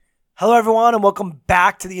Hello, everyone, and welcome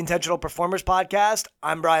back to the Intentional Performers Podcast.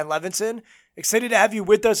 I'm Brian Levinson. Excited to have you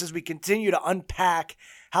with us as we continue to unpack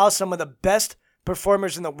how some of the best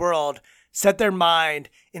performers in the world set their mind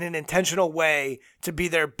in an intentional way to be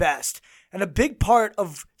their best. And a big part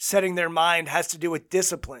of setting their mind has to do with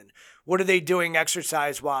discipline. What are they doing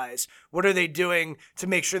exercise-wise? What are they doing to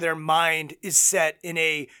make sure their mind is set in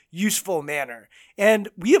a useful manner? And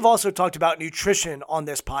we have also talked about nutrition on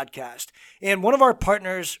this podcast. And one of our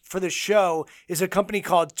partners for the show is a company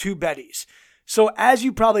called Two Betties. So as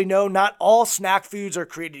you probably know, not all snack foods are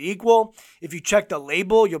created equal. If you check the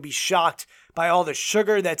label, you'll be shocked by all the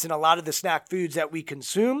sugar that's in a lot of the snack foods that we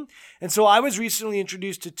consume. And so I was recently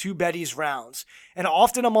introduced to Two Betties rounds. And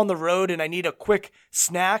often I'm on the road and I need a quick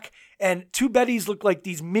snack. And Two Betties look like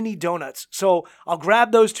these mini donuts. So I'll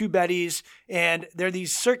grab those Two Betties, and they're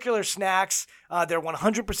these circular snacks. They're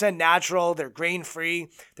 100% natural. They're grain-free.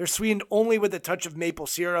 They're sweetened only with a touch of maple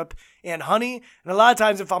syrup and honey. And a lot of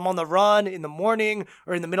times if I'm on the run in the morning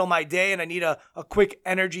or in the middle of my day and I need a quick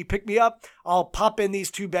energy pick-me-up, I'll pop in these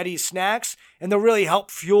Two Betties snacks, and they'll really help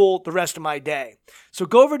fuel the rest of my day. So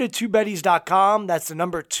go over to twobetties.com. That's the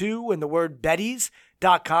number 2 and the word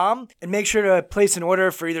Betties.com, and make sure to place an order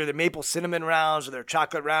for either the maple cinnamon rounds or their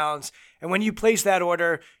chocolate rounds. And when you place that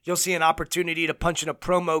order, you'll see an opportunity to punch in a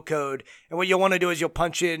promo code. And what you'll want to do is you'll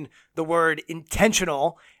punch in the word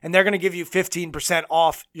intentional, and they're going to give you 15%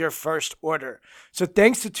 off your first order. So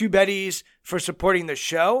thanks to Two Betties for supporting the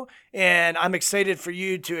show. And I'm excited for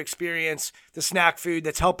you to experience the snack food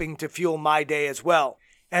that's helping to fuel my day as well.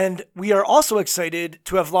 And we are also excited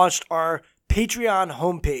to have launched our Patreon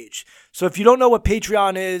homepage. So if you don't know what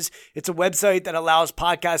Patreon is, it's a website that allows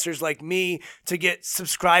podcasters like me to get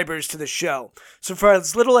subscribers to the show. So for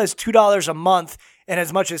as little as $2 a month and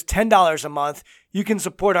as much as $10 a month, you can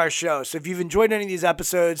support our show. So if you've enjoyed any of these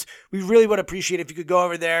episodes, we really would appreciate if you could go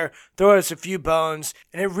over there, throw us a few bones.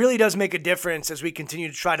 And it really does make a difference as we continue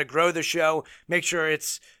to try to grow the show, make sure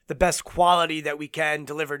it's the best quality that we can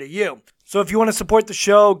deliver to you. So if you want to support the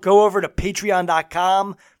show, go over to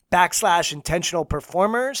patreon.com/intentional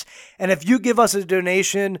performers. And if you give us a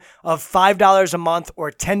donation of $5 a month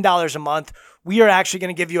or $10 a month, we are actually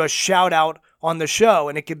going to give you a shout out on the show.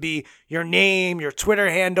 And it could be your name, your Twitter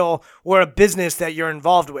handle, or a business that you're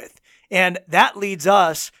involved with. And that leads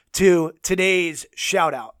us to today's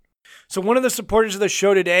shout out. So one of the supporters of the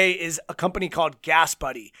show today is a company called Gas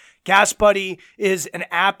Buddy. Gas Buddy is an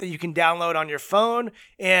app that you can download on your phone,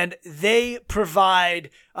 and they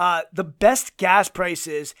provide the best gas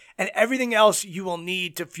prices and everything else you will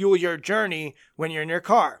need to fuel your journey when you're in your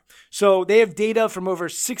car. So they have data from over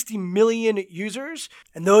 60 million users,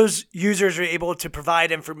 and those users are able to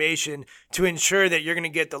provide information to ensure that you're going to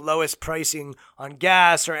get the lowest pricing on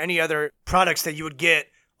gas or any other products that you would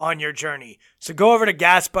get on your journey. So go over to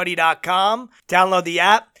gasbuddy.com, download the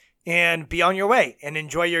app, and be on your way and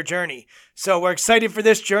enjoy your journey. So we're excited for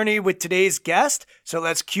this journey with today's guest. So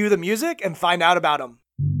let's cue the music and find out about him.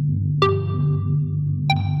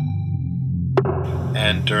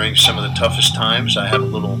 And during some of the toughest times, I have a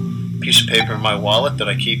little piece of paper in my wallet that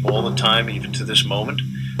I keep all the time, even to this moment,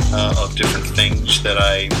 of different things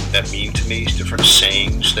that mean to me, different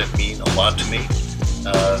sayings that mean a lot to me,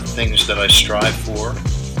 things that I strive for,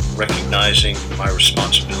 recognizing my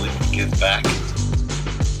responsibility to give back.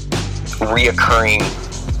 Reoccurring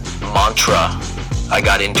mantra I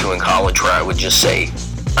got into in college where I would just say,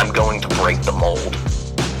 I'm going to break the mold.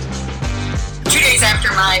 2 days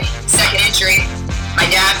after my second injury, my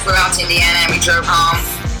dad flew out to Indiana and we drove home.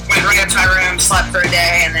 Went right up to my room, slept for a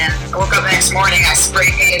day, and then I woke up the next morning, I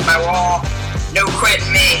spray painted my wall, no quitting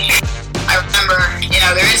me. I remember,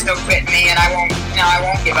 there is no quitting me, and I won't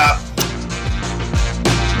give up.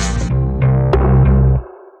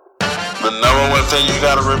 The number one thing you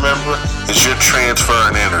gotta remember is you're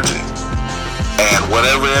transferring energy. And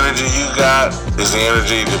whatever energy you got is the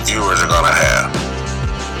energy the viewers are gonna have.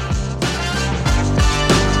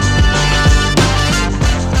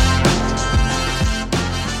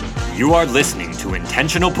 You are listening to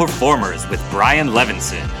Intentional Performers with Brian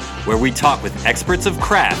Levinson, where we talk with experts of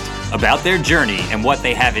craft about their journey and what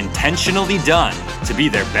they have intentionally done to be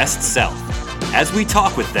their best self. As we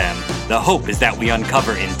talk with them, the hope is that we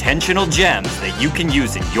uncover intentional gems that you can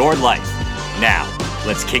use in your life. Now,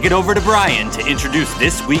 let's kick it over to Brian to introduce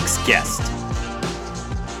this week's guest.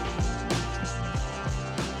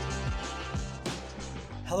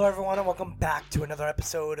 Hello, everyone, and welcome back to another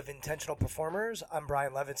episode of Intentional Performers. I'm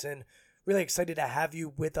Brian Levinson. Really excited to have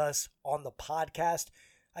you with us on the podcast.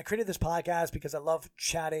 I created this podcast because I love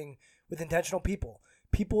chatting with intentional people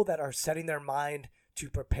that are setting their mind to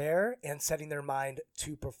prepare and setting their mind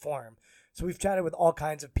to perform. So we've chatted with all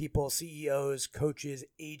kinds of people, CEOs, coaches,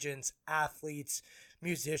 agents, athletes,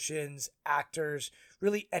 musicians, actors,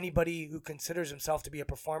 really anybody who considers himself to be a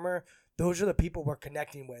performer. Those are the people we're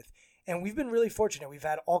connecting with. And we've been really fortunate. We've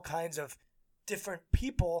had all kinds of different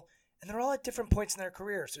people, and they're all at different points in their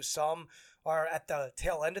career. So some are at the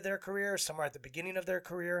tail end of their career, some are at the beginning of their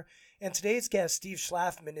career. And today's guest, Steve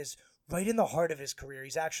Schlafman, is right in the heart of his career.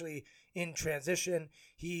 He's actually in transition.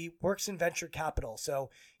 He works in venture capital. So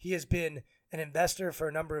he has been an investor for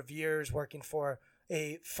a number of years, working for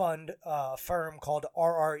a fund firm called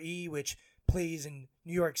RRE, which plays in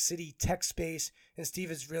New York City tech space. And Steve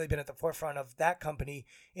has really been at the forefront of that company.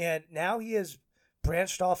 And now he has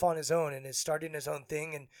branched off on his own and is starting his own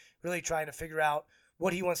thing and really trying to figure out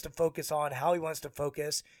what he wants to focus on, how he wants to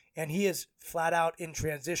focus. And he is flat out in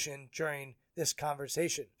transition during this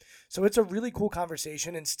conversation. So it's a really cool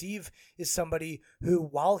conversation. And Steve is somebody who,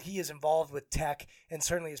 while he is involved with tech and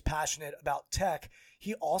certainly is passionate about tech,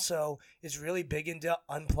 he also is really big into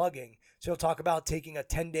unplugging. So he'll talk about taking a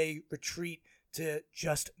 10-day retreat to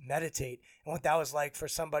just meditate and what that was like for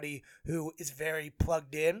somebody who is very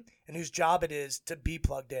plugged in and whose job it is to be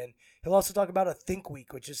plugged in. He'll also talk about a think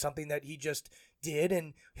week, which is something that he just did.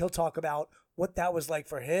 And he'll talk about what that was like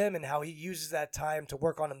for him and how he uses that time to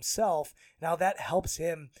work on himself and how that helps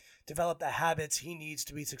him develop the habits he needs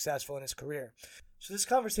to be successful in his career. So this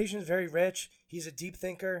conversation is very rich. He's a deep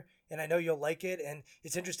thinker, and I know you'll like it. And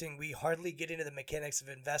it's interesting, we hardly get into the mechanics of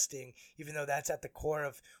investing, even though that's at the core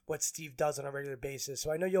of what Steve does on a regular basis.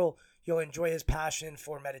 So I know you'll enjoy his passion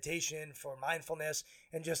for meditation, for mindfulness,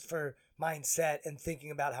 and just for mindset and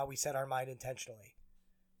thinking about how we set our mind intentionally.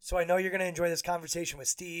 So I know you're going to enjoy this conversation with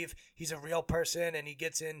Steve. He's a real person, and he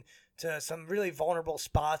gets into some really vulnerable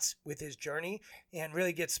spots with his journey and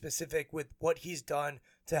really gets specific with what he's done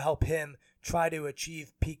to help him try to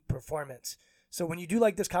achieve peak performance. So when you do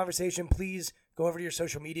like this conversation, please go over to your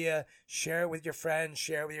social media, share it with your friends,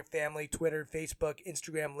 share it with your family, Twitter, Facebook,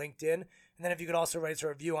 Instagram, LinkedIn. And then if you could also write us a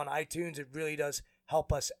review on iTunes, it really does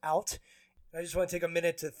help us out. I just want to take a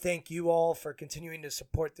minute to thank you all for continuing to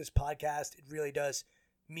support this podcast. It really does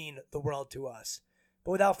mean the world to us.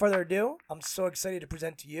 But without further ado, I'm so excited to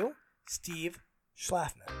present to you Steve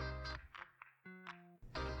Schlafman.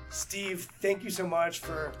 Steve, thank you so much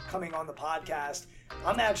for coming on the podcast.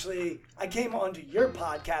 I came onto your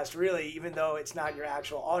podcast really, even though it's not your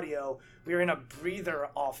actual audio. We were in a Breather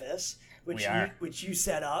office, which you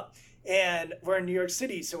set up, and we're in New York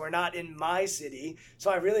City, so we're not in my city.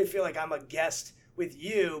 So I really feel like I'm a guest with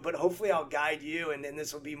you, but hopefully I'll guide you, and then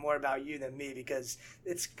this will be more about you than me because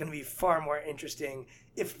it's going to be far more interesting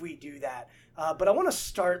if we do that. But I want to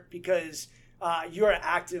start because you're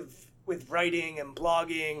active with writing and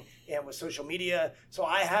blogging and with social media. So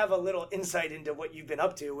I have a little insight into what you've been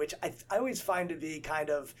up to, which I always find to be kind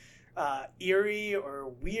of eerie or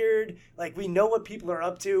weird. Like, we know what people are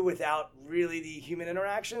up to without really the human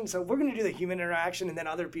interaction. So we're going to do the human interaction, and then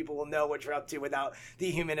other people will know what you're up to without the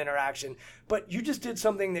human interaction. But you just did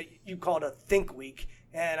something that you called a think week.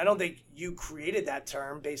 And I don't think you created that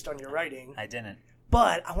term based on your writing. I didn't.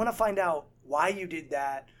 But I want to find out why you did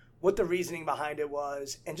that, what the reasoning behind it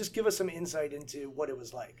was, and just give us some insight into what it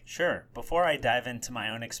was like. Sure. Before I dive into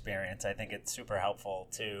my own experience, I think it's super helpful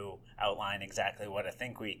to outline exactly what a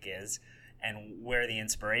Think Week is and where the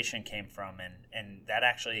inspiration came from. And that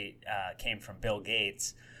actually came from Bill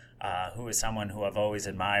Gates, who is someone who I've always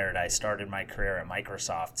admired. I started my career at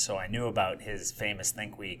Microsoft, so I knew about his famous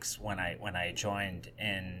Think Weeks when I joined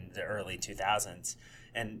in the early 2000s.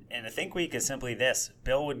 And a Think Week is simply this.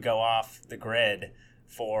 Bill would go off the grid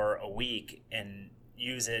for a week and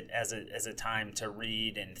use it as a time to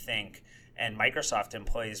read and think. And Microsoft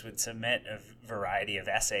employees would submit a variety of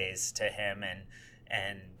essays to him,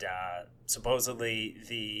 and supposedly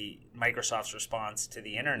the Microsoft's response to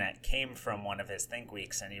the internet came from one of his Think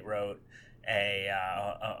Weeks, and he wrote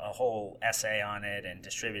a whole essay on it and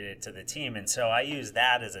distributed it to the team. And so I used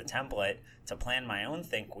that as a template to plan my own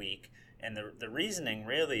Think Week. And the reasoning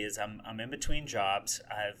really is I'm in between jobs.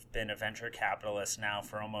 I've been a venture capitalist now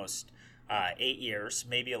for almost 8 years,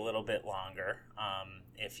 maybe a little bit longer,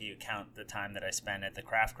 if you count the time that I spent at the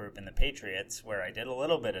Kraft Group and the Patriots, where I did a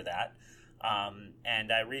little bit of that.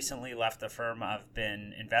 And I recently left the firm I've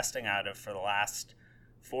been investing out of for the last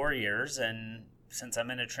 4 years. And since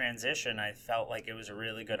I'm in a transition, I felt like it was a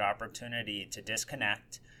really good opportunity to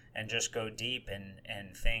disconnect and just go deep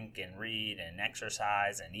and think and read and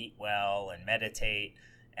exercise and eat well and meditate.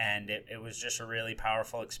 And it was just a really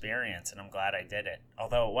powerful experience, and I'm glad I did it,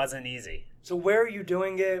 although it wasn't easy. So where are you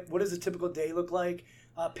doing it? What does a typical day look like?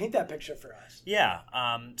 Paint that picture for us. Yeah.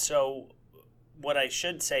 So what I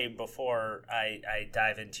should say before I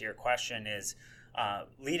dive into your question is,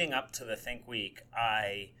 leading up to the Think Week,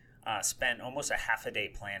 I spent almost a half a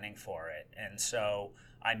day planning for it. And so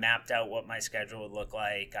I mapped out what my schedule would look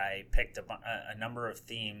like. I picked a number of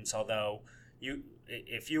themes, although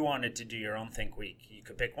if you wanted to do your own Think Week, you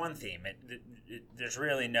could pick one theme. There's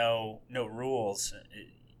really no rules.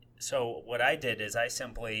 So what I did is I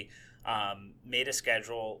simply made a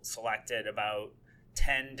schedule, selected about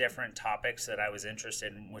 10 different topics that I was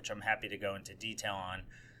interested in, which I'm happy to go into detail on.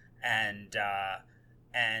 And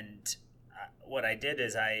what I did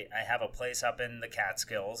is I have a place up in the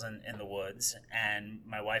Catskills and in the woods, and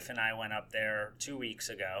my wife and I went up there 2 weeks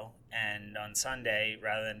ago, and on Sunday,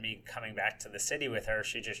 rather than me coming back to the city with her,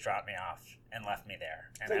 she just dropped me off and left me there.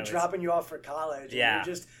 And it's like dropping you off for college. Yeah. And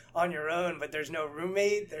you're just on your own, but there's no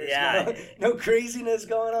roommate. There's no craziness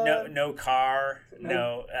going on. No car.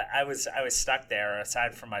 No. I was stuck there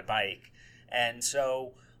aside from my bike. And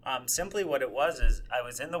so simply what it was is I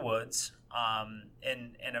was in the woods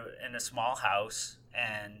in a small house,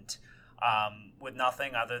 and with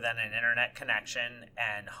nothing other than an internet connection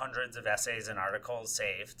and hundreds of essays and articles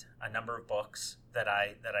saved, a number of books that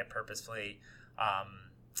I purposefully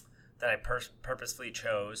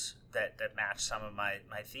chose that matched some of my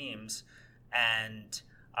themes, and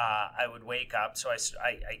I would wake up. So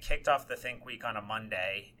I kicked off the Think Week on a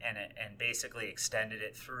Monday and basically extended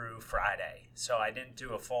it through Friday. So I didn't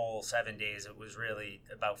do a full 7 days. It was really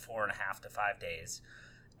about 4.5 to 5 days.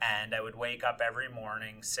 And I would wake up every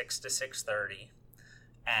morning 6 to 6:30,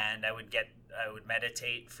 and I would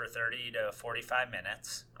meditate for 30 to 45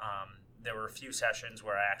 minutes. There were a few sessions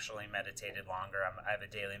where I actually meditated longer. I have a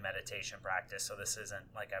daily meditation practice, so this isn't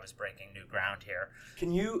like I was breaking new ground here.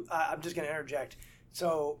 Can you, I'm just going to interject.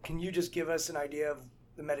 So can you just give us an idea of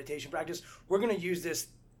the meditation practice? We're going to use this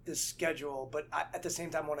schedule, but I, at the same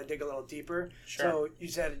time, want to dig a little deeper. Sure. So you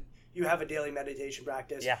said you have a daily meditation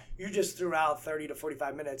practice. Yeah. You just threw out 30 to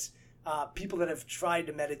 45 minutes. People that have tried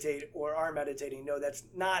to meditate or are meditating know that's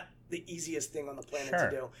not the easiest thing on the planet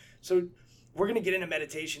to do. So we're going to get into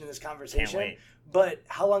meditation in this conversation. Can't wait. But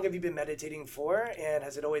how long have you been meditating for, and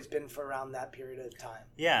has it always been for around that period of time?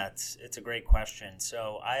 Yeah, it's a great question.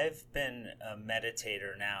 So I've been a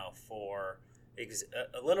meditator now for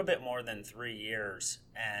a little bit more than 3 years,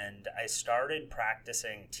 and I started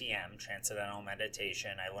practicing TM, Transcendental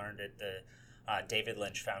Meditation. I learned at the David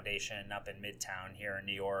Lynch Foundation up in Midtown here in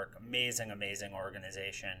New York. Amazing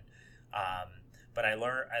organization. But I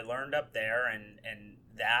learned up there, and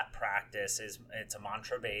that practice it's a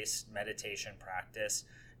mantra-based meditation practice,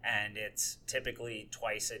 and it's typically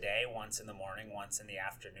twice a day, once in the morning, once in the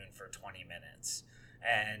afternoon for 20 minutes.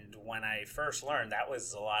 And when I first learned, that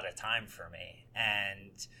was a lot of time for me.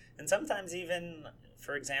 And sometimes even,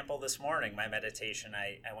 for example, this morning, my meditation,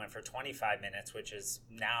 I went for 25 minutes, which is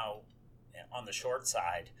now on the short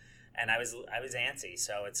side, and I was antsy.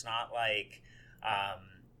 So it's not like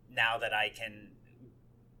now that I can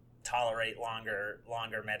tolerate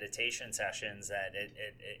longer meditation sessions that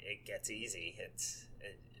it gets easy.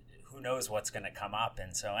 Who knows what's going to come up.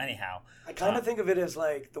 And so anyhow, I kind of think of it as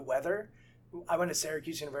like the weather. I went to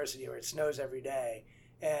Syracuse University where it snows every day,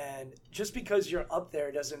 and just because you're up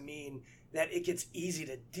there doesn't mean that it gets easy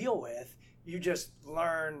to deal with. You just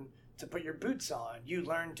learn to put your boots on. You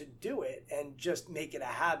learn to do it and just make it a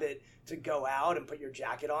habit to go out and put your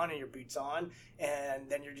jacket on and your boots on, and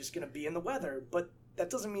then you're just going to be in the weather. But that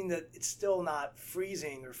doesn't mean that it's still not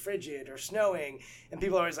freezing or frigid or snowing. And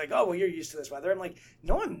people are always like, oh, well, you're used to this weather. I'm like,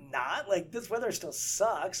 no, I'm not. Like, this weather still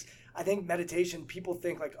sucks. I think meditation, people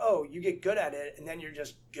think like, oh, you get good at it and then you're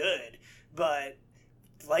just good. But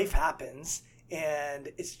life happens, and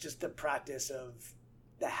it's just the practice of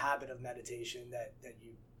the habit of meditation that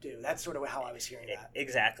you do. That's sort of how I was hearing that.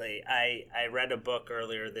 Exactly. I read a book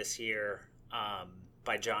earlier this year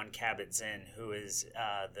by John Kabat-Zinn, who is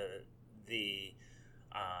the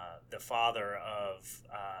father of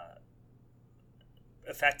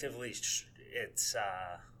effectively it's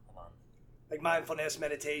hold on, like mindfulness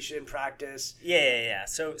meditation practice. Yeah.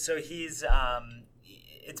 So he's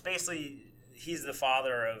it's basically he's the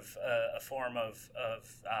father of a form of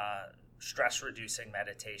stress reducing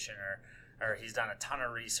meditation, or he's done a ton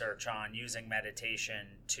of research on using meditation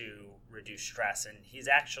to reduce stress, and he's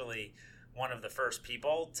actually one of the first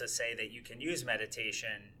people to say that you can use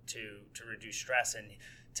meditation to reduce stress. And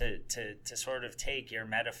to sort of take your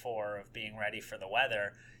metaphor of being ready for the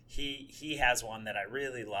weather, he has one that I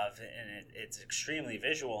really love, and it's extremely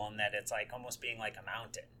visual in that it's like almost being like a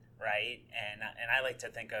mountain, right? And I like to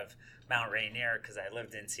think of Mount Rainier because I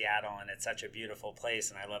lived in Seattle, and it's such a beautiful place,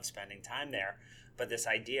 and I love spending time there. But this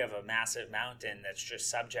idea of a massive mountain that's just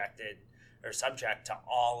subjected or subject to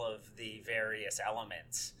all of the various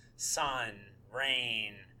elements: sun,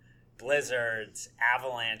 rain, blizzards,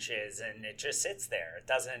 avalanches, and it just sits there. It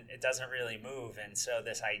doesn't really move. And so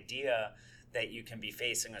this idea that you can be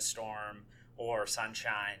facing a storm or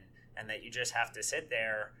sunshine and that you just have to sit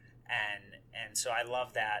there, and so I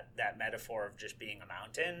love that metaphor of just being a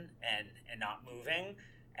mountain and not moving.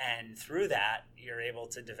 And through that, you're able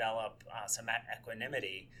to develop some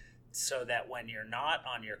equanimity, so that when you're not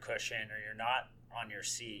on your cushion or you're not on your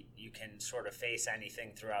seat, you can sort of face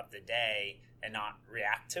anything throughout the day and not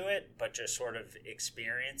react to it, but just sort of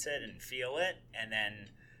experience it and feel it, and then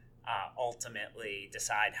ultimately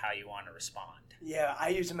decide how you want to respond. Yeah, I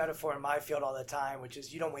use a metaphor in my field all the time, which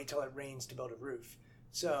is you don't wait till it rains to build a roof.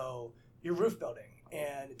 So you're roof building,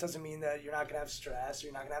 and it doesn't mean that you're not going to have stress, or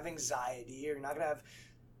you're not going to have anxiety, or you're not going to have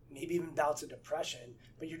maybe even bouts of depression,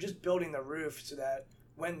 but you're just building the roof so that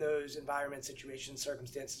when those environment, situations,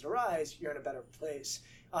 circumstances arise, you're in a better place.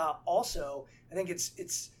 Also, I think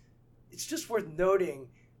it's just worth noting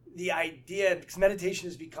the idea, because meditation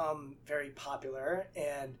has become very popular,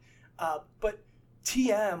 and but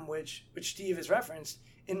TM, which Steve has referenced,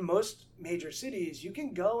 in most major cities, you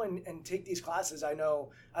can go and take these classes. I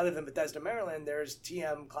know I live in Bethesda, Maryland. There's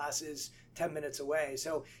TM classes 10 minutes away.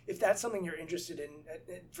 So if that's something you're interested in,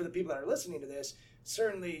 for the people that are listening to this,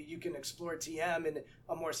 certainly you can explore TM in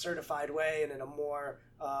a more certified way and in a more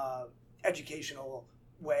educational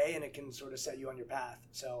way, and it can sort of set you on your path.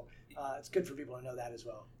 So it's good for people to know that as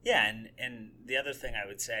well. Yeah, and the other thing I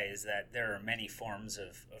would say is that there are many forms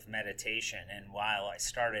of meditation, and while I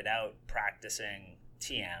started out practicing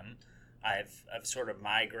TM, I've sort of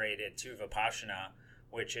migrated to Vipassana,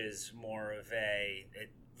 which is more of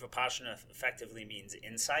Vipassana effectively means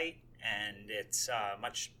insight, and it's a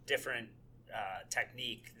much different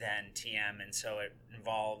technique than TM, and so it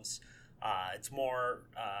involves it's more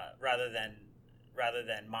rather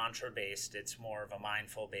than mantra based, it's more of a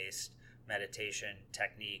mindful based meditation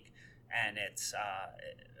technique, and it's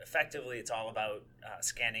effectively it's all about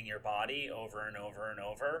scanning your body over and over and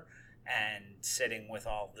over, and sitting with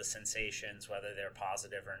all the sensations, whether they're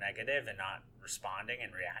positive or negative, and not responding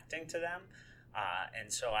and reacting to them.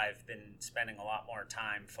 And so I've been spending a lot more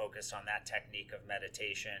time focused on that technique of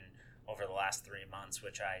meditation over the last 3 months,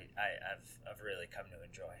 which I've really come to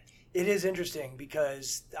enjoy. It is interesting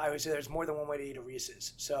because I would say there's more than one way to eat a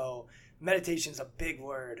Reese's. So meditation is a big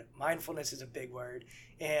word. Mindfulness is a big word.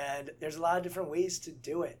 And there's a lot of different ways to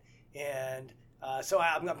do it. And so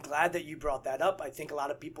I'm glad that you brought that up. I think a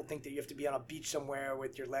lot of people think that you have to be on a beach somewhere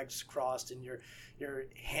with your legs crossed and your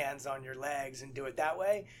hands on your legs and do it that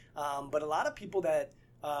way. But a lot of people that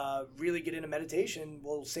really get into meditation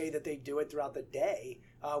will say that they do it throughout the day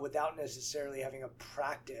without necessarily having a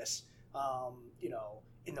practice,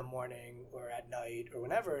 in the morning or at night or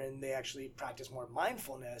whenever. And they actually practice more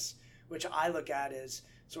mindfulness, which I look at as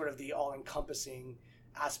sort of the all-encompassing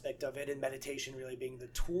aspect of it, and meditation really being the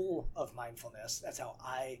tool of mindfulness. That's how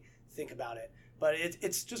I think about it. But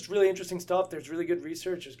it's just really interesting stuff. There's really good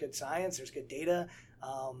research, there's good science, there's good data,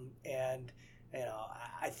 and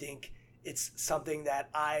I think it's something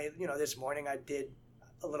that this morning I did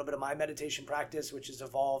a little bit of my meditation practice, which has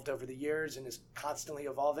evolved over the years and is constantly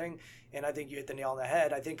evolving. And I think you hit the nail on the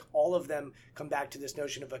head. I think all of them come back to this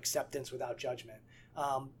notion of acceptance without judgment.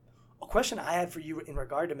 A question I had for you in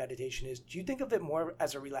regard to meditation is, do you think of it more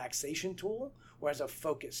as a relaxation tool or as a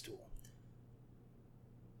focus tool?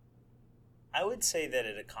 I would say that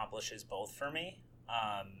it accomplishes both for me.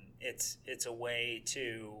 It's a way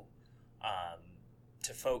to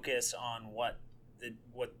focus on what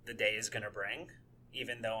the day is going to bring,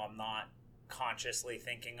 even though I'm not consciously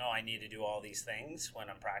thinking, I need to do all these things when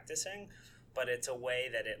I'm practicing. But it's a way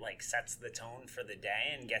that it sets the tone for the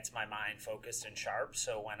day and gets my mind focused and sharp.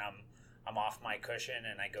 So when I'm off my cushion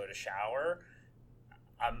and I go to shower,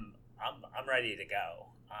 I'm ready to go.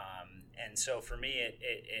 And so for me,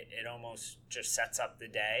 it almost just sets up the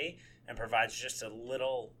day and provides just a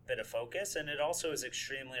little bit of focus. And it also is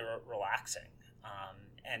extremely relaxing.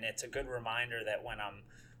 And it's a good reminder that when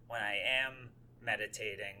I am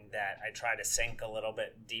meditating, that I try to sink a little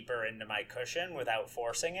bit deeper into my cushion without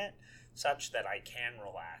forcing it, such that I can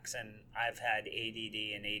relax. And I've had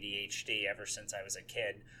ADD and ADHD ever since I was a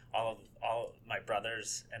kid. All my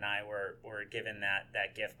brothers and I were given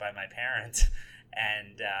that gift by my parents,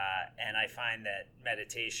 and I find that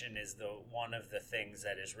meditation is one of the things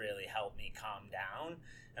that has really helped me calm down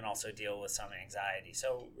and also deal with some anxiety.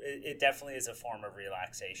 So it definitely is a form of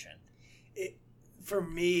relaxation. For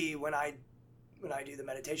me, when I do the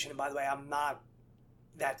meditation, and by the way, I'm not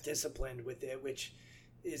that disciplined with it, which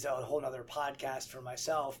is a whole nother podcast for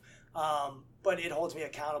myself. but it holds me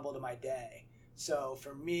accountable to my day. So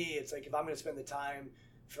for me, it's like if I'm going to spend the time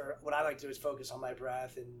for what I like to do is focus on my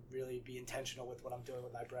breath and really be intentional with what I'm doing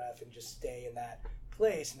with my breath and just stay in that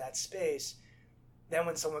place, in that space. Then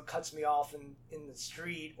when someone cuts me off in the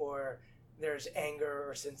street or there's anger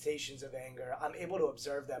or sensations of anger, I'm able to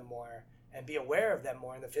observe them more and be aware of them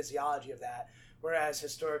more and the physiology of that. Whereas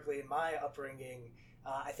historically in my upbringing,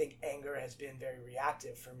 I think anger has been very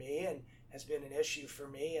reactive for me and has been an issue for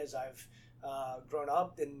me as I've grown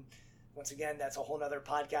up. And once again, that's a whole nother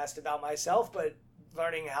podcast about myself, but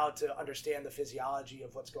learning how to understand the physiology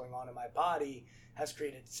of what's going on in my body has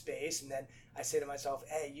created space. And then I say to myself,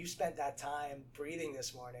 hey, you spent that time breathing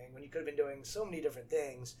this morning when you could have been doing so many different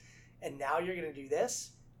things, and now you're going to do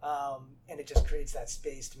this. And it just creates that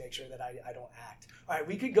space to make sure that I don't act. All right,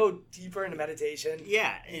 we could go deeper into meditation.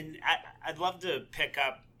 Yeah, and I'd love to pick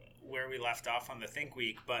up where we left off on the Think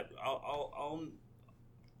Week, but I'll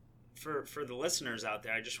for the listeners out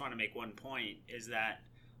there, I just want to make one point, is that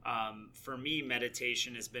for me,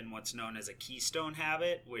 meditation has been what's known as a keystone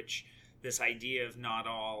habit, which this idea of not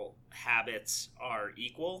all habits are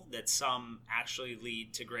equal, that some actually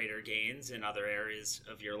lead to greater gains in other areas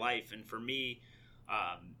of your life. And for me,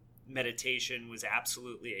 meditation was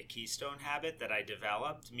absolutely a keystone habit that I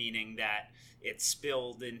developed, meaning that it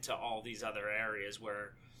spilled into all these other areas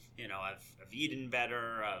where, you know, I've eaten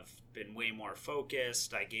better, I've been way more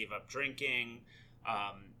focused, I gave up drinking.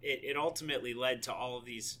 It ultimately led to all of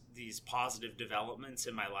these positive developments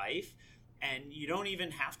in my life. And you don't even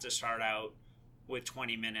have to start out with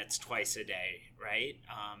 20 minutes twice a day, right?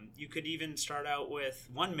 You could even start out with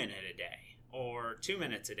 1 minute a day, or 2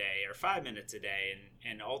 minutes a day, or 5 minutes a day,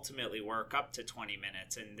 and ultimately work up to 20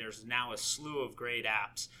 minutes. And there's now a slew of great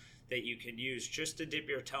apps that you can use just to dip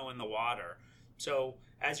your toe in the water. So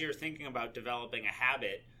as you're thinking about developing a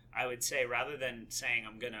habit, I would say, rather than saying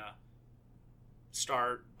I'm going to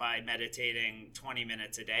start by meditating 20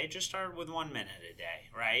 minutes a day, just start with 1 minute a day,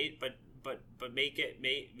 right? But make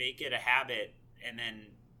it a habit and then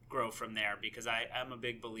grow from there, because I'm a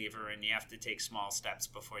big believer in you have to take small steps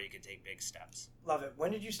before you can take big steps. Love it.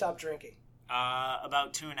 When did you stop drinking?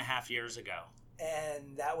 About 2.5 years ago.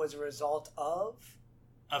 And that was a result of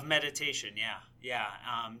meditation. Yeah.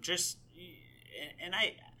 And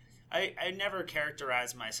I never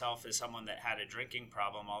characterized myself as someone that had a drinking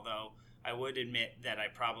problem, although I would admit that I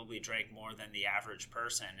probably drank more than the average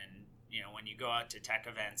person. And, you know, when you go out to tech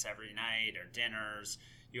events every night or dinners,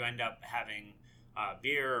 you end up having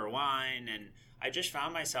beer or wine. And I just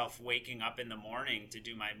found myself waking up in the morning to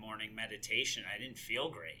do my morning meditation. I didn't feel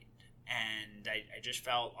great. And I just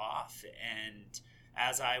felt off. And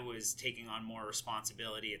as I was taking on more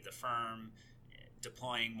responsibility at the firm,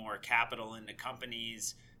 deploying more capital into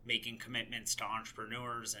companies, making commitments to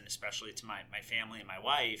entrepreneurs, and especially to my family and my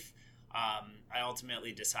wife, I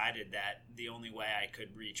ultimately decided that the only way I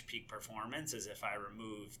could reach peak performance is if I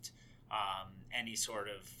removed any sort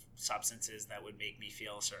of substances that would make me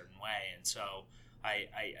feel a certain way. And so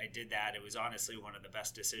I did that. It was honestly one of the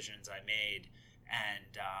best decisions I made,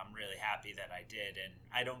 and I'm really happy that I did. And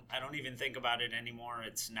I don't even think about it anymore.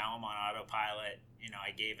 It's now I'm on autopilot. You know,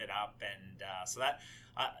 I gave it up, and so that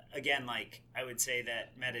again, like, I would say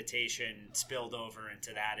that meditation spilled over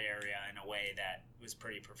into that area in a way that was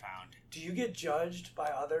pretty profound. Do you get judged by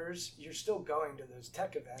others? You're still going to those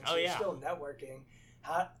tech events. Oh, You're yeah. still networking.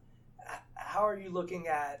 How are you looking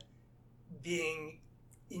at being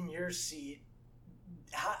in your seat?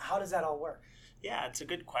 How does that all work? Yeah, it's a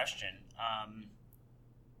good question.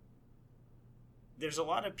 There's a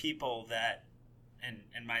lot of people that,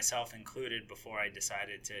 and myself included, before I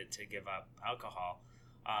decided to give up alcohol,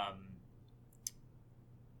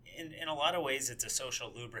 in a lot of ways it's a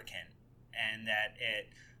social lubricant, and that it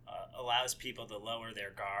allows people to lower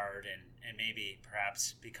their guard and maybe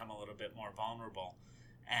perhaps become a little bit more vulnerable.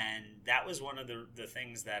 And that was one of the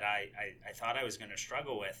things that I thought I was going to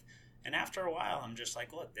struggle with. And after a while, I'm just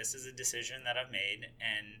like, look, this is a decision that I've made.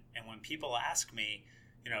 And when people ask me,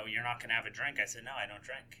 you know, you're not going to have a drink, I said, no, I don't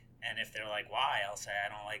drink. And if they're like, why? I'll say, I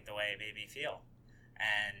don't like the way it made me feel.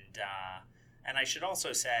 And I should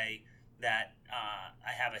also say that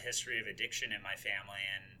I have a history of addiction in my family.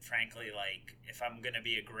 And frankly, like, if I'm going to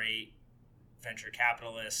be a great venture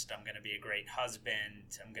capitalist, I'm going to be a great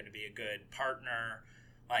husband, I'm going to be a good partner,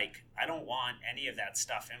 like, I don't want any of that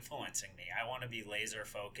stuff influencing me. I want to be laser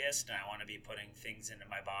focused, and I want to be putting things into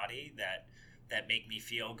my body that make me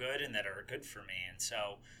feel good and that are good for me. And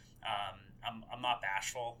so I'm not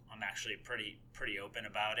bashful. I'm actually pretty open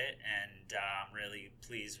about it, and I'm really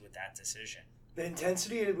pleased with that decision. The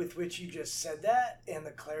intensity with which you just said that and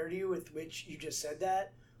the clarity with which you just said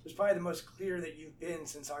that was probably the most clear that you've been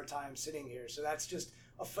since our time sitting here. So that's just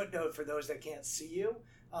a footnote for those that can't see you.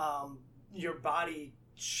 Your body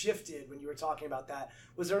shifted when you were talking about that.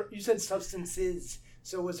 Was there? You said substances.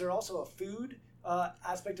 So was there also a food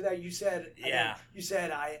aspect to that? You said,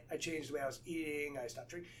 I changed the way I was eating. I stopped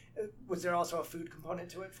drinking. Was there also a food component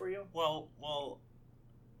to it for you? Well,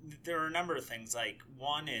 there are a number of things. Like,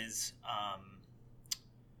 one is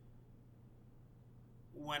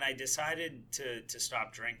when I decided to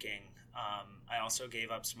stop drinking, I also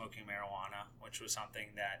gave up smoking marijuana, which was something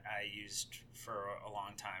that I used for a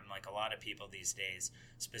long time, like a lot of people these days,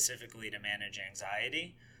 specifically to manage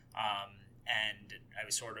anxiety. And I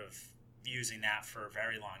was sort of using that for a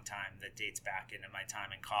very long time that dates back into my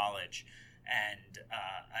time in college. And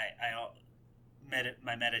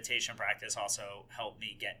my meditation practice also helped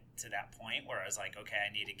me get to that point where I was like, okay,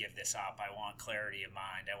 I need to give this up. I want clarity of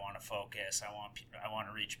mind. I want to focus. I want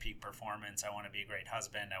to reach peak performance. I want to be a great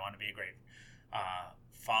husband. I want to be a great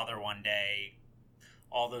father one day,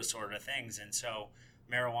 all those sort of things. And so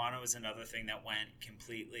marijuana was another thing that went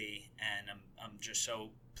completely, and I'm just so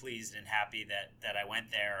pleased and happy that I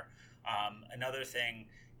went there. Another thing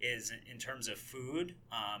is in terms of food.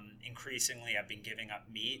 Increasingly, I've been giving up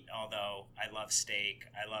meat. Although I love steak,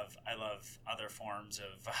 I love other forms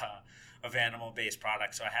of animal-based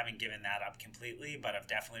products. So I haven't given that up completely, but I've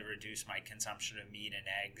definitely reduced my consumption of meat and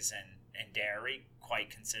eggs and dairy quite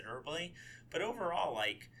considerably. But overall,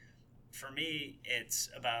 like, for me, it's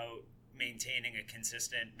about maintaining a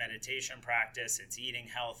consistent meditation practice. It's eating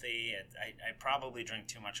healthy. I probably drink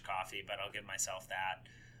too much coffee, but I'll give myself that.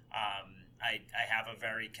 I have a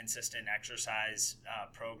very consistent exercise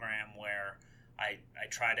program where I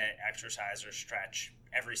try to exercise or stretch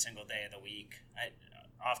every single day of the week.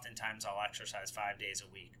 Oftentimes I'll exercise 5 days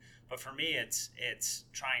a week. But for me, it's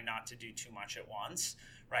trying not to do too much at once,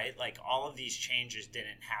 right? Like, all of these changes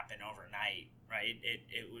didn't happen overnight, right?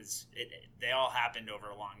 They all happened over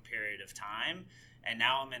a long period of time. And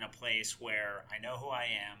now I'm in a place where I know who I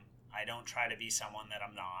am. I don't try to be someone that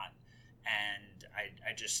I'm not. And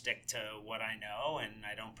I just stick to what I know, and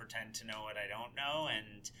I don't pretend to know what I don't know.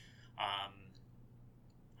 And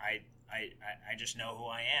I just know who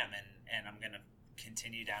I am, and I'm going to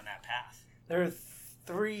continue down that path. There are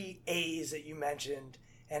 3 A's that you mentioned,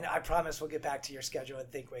 and I promise we'll get back to your schedule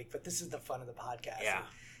at Think Week, but this is the fun of the podcast. Yeah.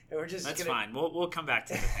 And we're just That's fine. We'll come back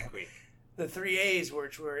to the Think Week. The 3 A's,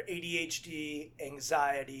 which were ADHD,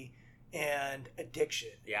 anxiety, and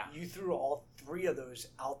addiction. Yeah. You threw all 3 of those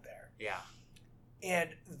out there. Yeah. And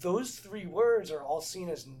those 3 words are all seen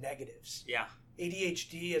as negatives. Yeah.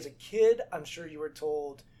 ADHD, as a kid, I'm sure you were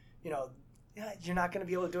told, you're not going to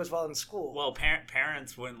be able to do as well in school. Well,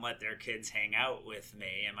 parents wouldn't let their kids hang out with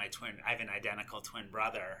me and my twin. I have an identical twin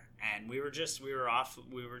brother, and we were just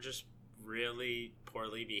really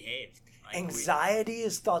poorly behaved. Like, anxiety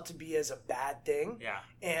is thought to be as a bad thing. Yeah.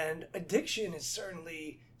 And addiction is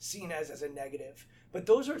certainly seen as a negative. But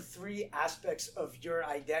those are 3 aspects of your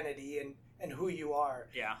identity and who you are.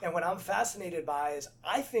 Yeah. And what I'm fascinated by is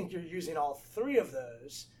I think you're using all 3 of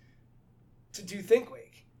those to do Think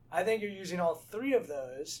Week. I think you're using all 3 of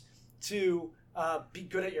those to be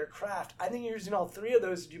good at your craft. I think you're using all 3 of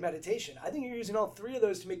those to do meditation. I think you're using all 3 of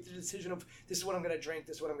those to make the decision of this is what I'm going to drink,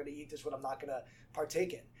 this is what I'm going to eat, this is what I'm not going to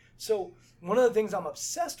partake in. So one of the things I'm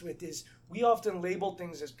obsessed with is we often label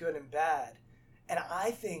things as good and bad. And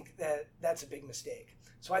I think that that's a big mistake.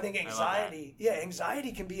 So I think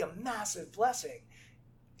anxiety can be a massive blessing.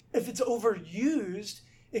 If it's overused,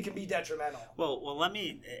 it can be detrimental. Well, let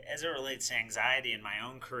me, as it relates to anxiety in my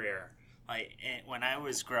own career, like when I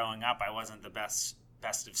was growing up, I wasn't the best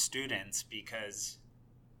of students because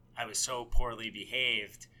I was so poorly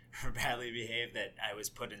behaved or badly behaved that I was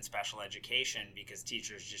put in special education because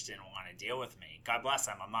teachers just didn't want to deal with me. God bless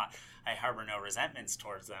them. I harbor no resentments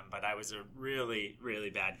towards them, but I was a really, really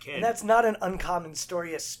bad kid. And that's not an uncommon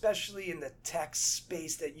story, especially in the tech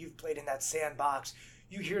space that you've played in that sandbox.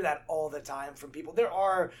 You hear that all the time from people. There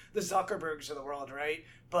are the Zuckerbergs of the world, right?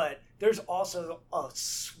 But there's also a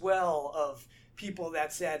swell of people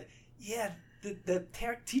that said, yeah, the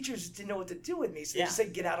teachers didn't know what to do with me, so they just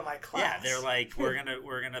said, get out of my class. Yeah, they're like, we're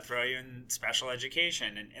gonna throw you in special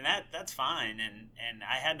education, and that's fine. And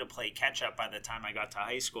I had to play catch up by the time I got to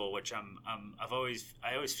high school, which I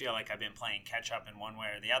always feel like I've been playing catch up in one way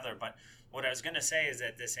or the other. But what I was gonna say is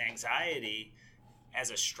that this anxiety,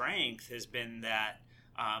 as a strength, has been that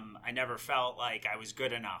I never felt like I was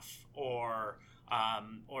good enough, or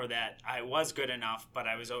that I was good enough, but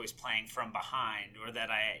I was always playing from behind, or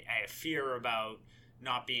that I have fear about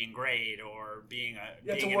not being great, or being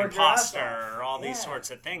an imposter, or all these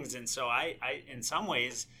sorts of things. And so I in some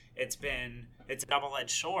ways, it's a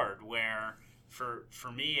double-edged sword where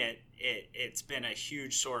for me it's been a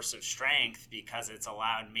huge source of strength because it's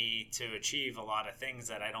allowed me to achieve a lot of things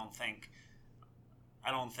that I don't think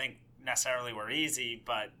necessarily were easy,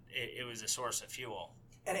 but it was a source of fuel.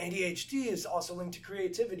 And ADHD is also linked to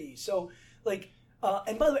creativity. So like,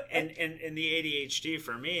 and by the way, and the ADHD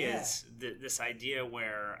for me is this idea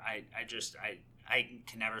where I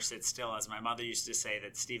can never sit still. As my mother used to say,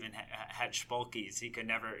 that Stephen had spolkies. He could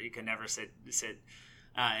never sit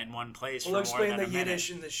in one place for more than a minute. We'll explain the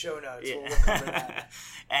Yiddish in the show notes. Yeah. We'll cover that.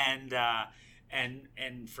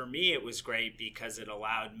 And for me, it was great because it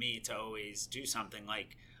allowed me to always do something.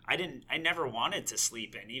 Like I never wanted to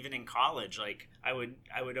sleep in, even in college. Like I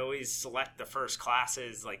would always select the first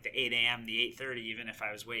classes, like the 8 a.m., the 8:30, even if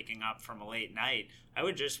I was waking up from a late night. I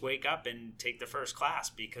would just wake up and take the first class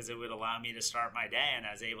because it would allow me to start my day, and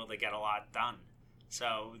I was able to get a lot done.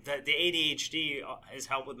 So the ADHD has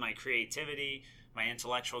helped with my creativity, my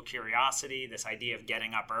intellectual curiosity, this idea of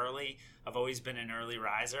getting up early. I've always been an early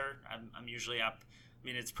riser. I'm usually up. I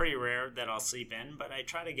mean, it's pretty rare that I'll sleep in, but I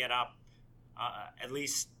try to get up at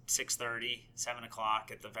least 6:30, 7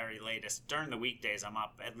 o'clock at the very latest. During the weekdays, I'm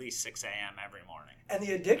up at least 6 a.m. every morning. And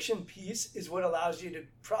the addiction piece is what allows you to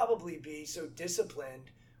probably be so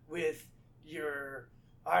disciplined with your,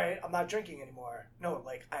 all right, I'm not drinking anymore. No,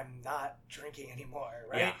 like, I'm not drinking anymore,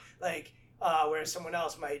 right? Yeah. Like, whereas someone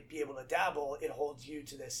else might be able to dabble, it holds you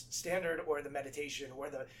to this standard, or the meditation, or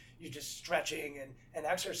you're just stretching and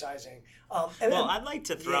exercising. I'd like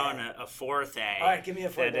to throw in a fourth A. All right, give me a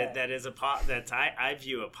fourth A. That I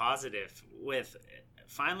view a positive with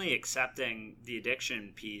finally accepting the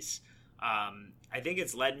addiction piece. I think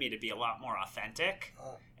it's led me to be a lot more authentic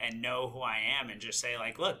and know who I am and just say,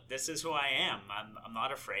 like, look, this is who I am. I'm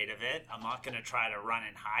not afraid of it. I'm not going to try to run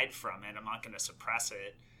and hide from it. I'm not going to suppress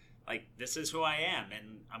it. Like, this is who I am,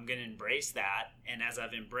 and I'm going to embrace that. And as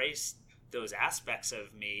I've embraced those aspects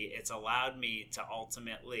of me, it's allowed me to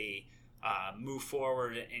ultimately move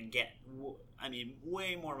forward and get,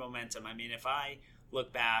 way more momentum. I mean, if I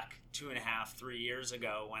look back 2.5, 3 years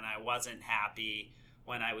ago when I wasn't happy,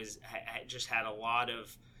 when I just had a lot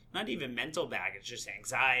of, not even mental baggage, just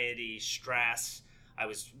anxiety, stress. I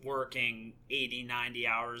was working 80, 90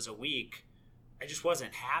 hours a week. I just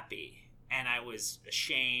wasn't happy. And I was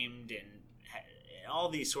ashamed and all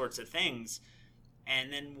these sorts of things.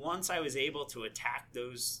 And then once I was able to attack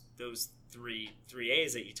those three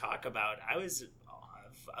A's that you talk about,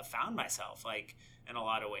 I found myself, like, in a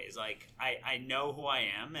lot of ways. Like, I know who I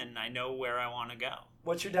am and I know where I want to go.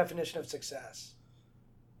 What's your definition of success?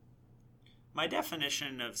 My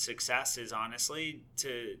definition of success is honestly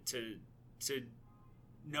to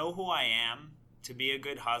know who I am, to be a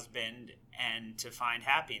good husband, and to find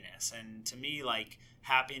happiness. And to me, like,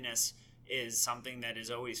 happiness is something that is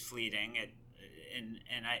always fleeting.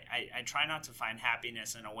 And I try not to find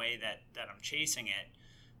happiness in a way that I'm chasing it.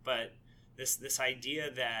 But this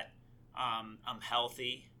idea that I'm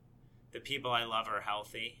healthy, the people I love are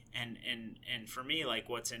healthy, and for me, like,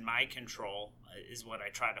 what's in my control is what I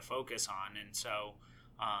try to focus on. And so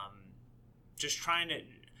just trying to,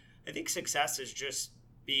 I think success is just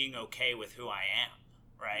being okay with who I am,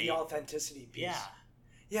 right? The authenticity piece. Yeah.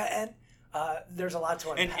 Yeah, and there's a lot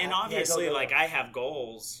to unpack. And obviously, like, I have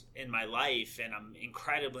goals in my life, and I'm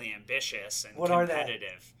incredibly ambitious and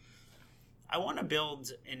competitive. I want to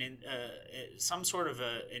build some sort of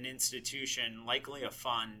an institution, likely a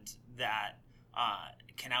fund, that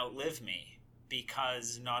can outlive me,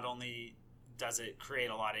 because not only does it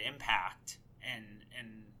create a lot of impact, and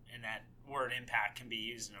that word impact can be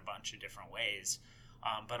used in a bunch of different ways,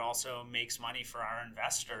 but also makes money for our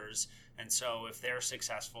investors. And so if they're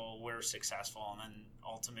successful, we're successful, and then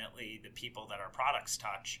ultimately the people that our products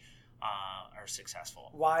touch are successful.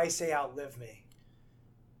 Why say outlive me?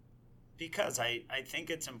 Because I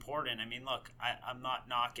think it's important. I mean, look, I'm not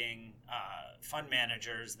knocking fund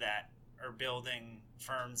managers that are building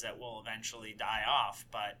firms that will eventually die off,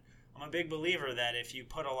 but I'm a big believer that if you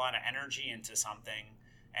put a lot of energy into something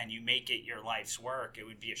and you make it your life's work, it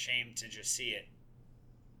would be a shame to just see it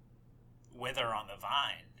wither on the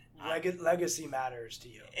vine. Legacy matters to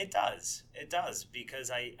you. It does,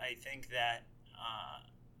 because I think that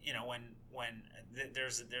when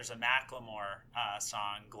there's a Macklemore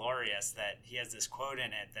song, Glorious, that he has this quote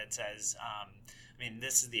in it that says,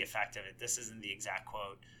 this is the effect of it. This isn't the exact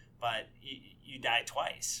quote, but you die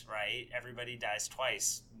twice, right? Everybody dies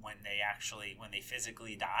twice, when they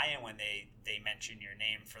physically die and when they mention your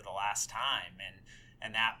name for the last time.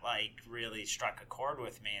 And that, like, really struck a chord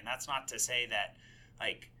with me. And that's not to say that,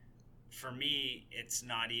 like, for me, it's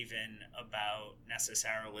not even about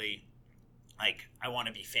necessarily like I want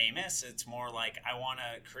to be famous. It's more like I want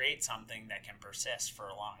to create something that can persist for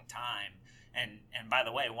a long time. And by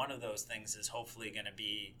the way, one of those things is hopefully going to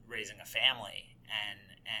be raising a family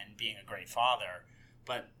and being a great father.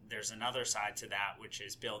 But there's another side to that, which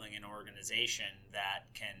is building an organization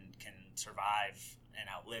that can survive and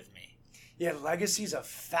outlive me. Yeah, legacy is a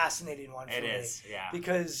fascinating one for me. It is, yeah.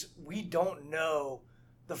 Because we don't know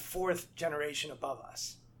the fourth generation above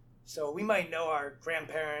us. So we might know our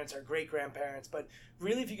grandparents, our great-grandparents, but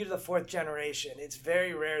really if you get to the fourth generation, it's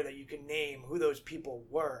very rare that you can name who those people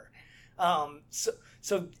were.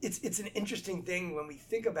 So it's an interesting thing when we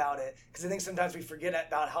think about it, because I think sometimes we forget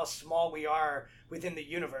about how small we are within the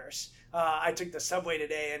universe. I took the subway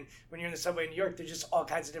today, and when you're in the subway in New York, there's just all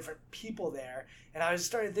kinds of different people there. And I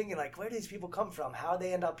started thinking, like, where do these people come from? How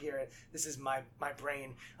they end up here? This is my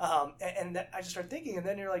brain. And I just started thinking, and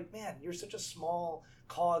then you're like, man, you're such a small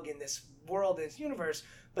cog in this world, in this universe.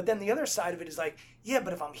 But then the other side of it is like, yeah,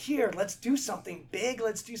 but if I'm here, let's do something big.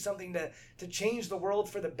 Let's do something to change the world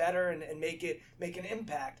for the better and make an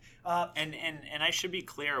impact. And I should be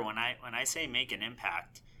clear when I say make an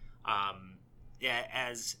impact.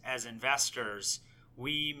 As investors,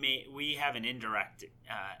 we have an indirect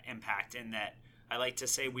impact in that I like to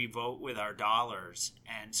say we vote with our dollars,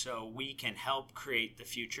 and so we can help create the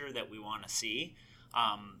future that we want to see.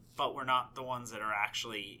 But we're not the ones that are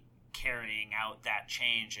actually carrying out that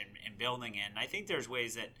change and building it. And I think there's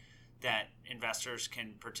ways that investors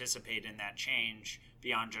can participate in that change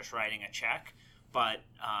beyond just writing a check. But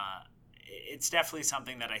it's definitely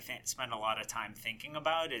something that I spend a lot of time thinking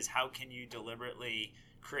about, is how can you deliberately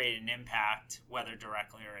create an impact, whether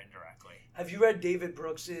directly or indirectly. Have you read David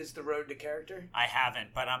Brooks's The Road to Character? I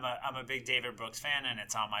haven't, but I'm a big David Brooks fan, and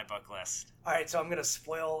it's on my book list. All right, so I'm going to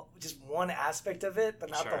spoil just one aspect of it, but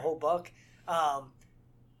not Sure. the whole book.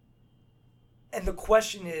 And the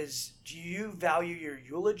question is, do you value your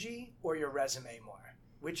eulogy or your resume more?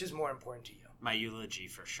 Which is more important to you? My eulogy,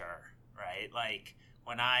 for sure, right? Like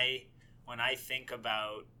when I think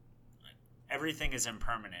about, everything is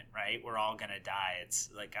impermanent, right? We're all going to die. It's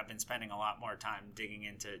like I've been spending a lot more time digging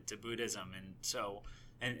into Buddhism. And so,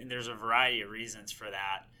 and there's a variety of reasons for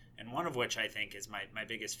that. And one of which I think is my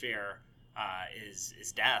biggest fear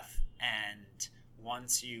is death. And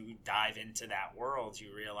once you dive into that world,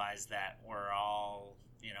 you realize that we're all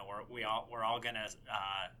gonna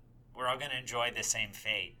enjoy the same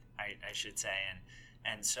fate, I should say.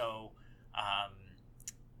 And so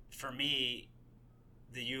for me,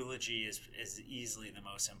 the eulogy is easily the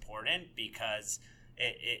most important, because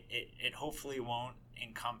it hopefully won't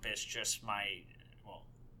encompass just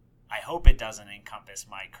I hope it doesn't encompass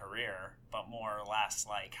my career, but more or less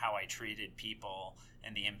like how I treated people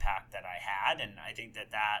and the impact that I had. And I think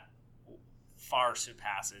that far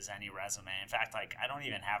surpasses any resume. In fact, like I don't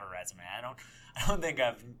even have a resume. I don't think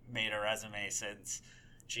I've made a resume since,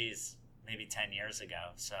 maybe 10 years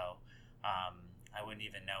ago. So I wouldn't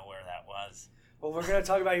even know where that was. Well, we're going to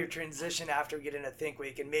talk about your transition after we get into Think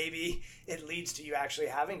Week, and maybe it leads to you actually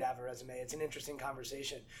having to have a resume. It's an interesting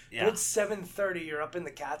conversation. Yeah. But it's 7:30. You're up in the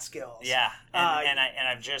Catskills. Yeah, and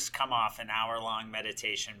I've just come off an hour-long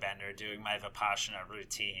meditation bender doing my Vipassana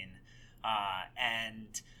routine,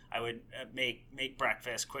 and I would make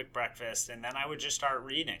breakfast, quick breakfast, and then I would just start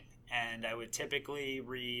reading. And I would typically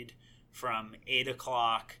read from 8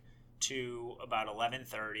 o'clock to about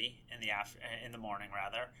 11:30 in the morning,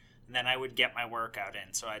 rather. And then I would get my workout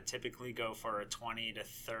in. So I'd typically go for a 20 to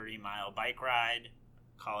 30 mile bike ride,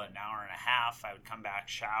 call it an hour and a half. I would come back,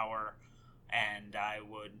 shower, and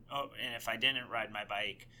and if I didn't ride my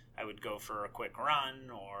bike, I would go for a quick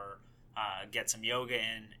run or get some yoga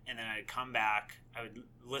in, and then I'd come back. I would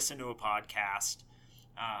listen to a podcast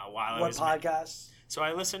while I was... What podcasts? So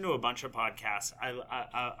I listen to a bunch of podcasts.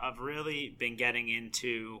 I've really been getting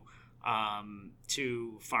into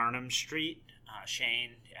to Farnham Street.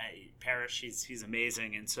 Shane Parrish, he's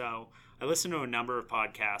amazing. And so I listen to a number of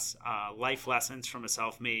podcasts. Life Lessons from a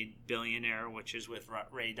Self-Made Billionaire, which is with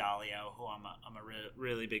Ray Dalio, who I'm a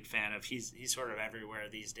really big fan of. He's sort of everywhere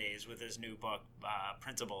these days with his new book,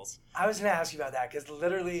 Principles. I was going to ask you about that, because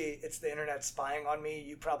literally it's the internet spying on me.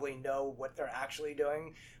 You probably know what they're actually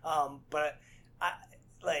doing. But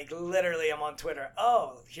literally I'm on Twitter.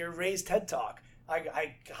 Oh, here Ray's TED Talk.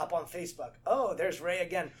 I hop on Facebook. Oh, there's Ray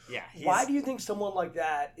again. Yeah. Why do you think someone like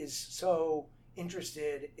that is so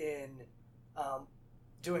interested in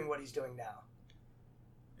doing what he's doing now?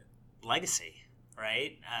 Legacy,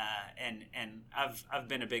 right? And I've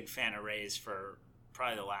been a big fan of Ray's for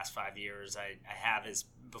probably the last 5 years. I have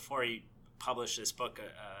before he published this book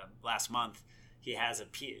last month.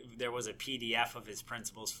 there was a PDF of his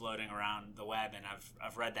principles floating around the web, and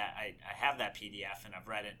I've read that. I have that PDF, and I've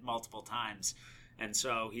read it multiple times. And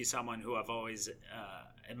so he's someone who I've always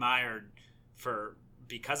admired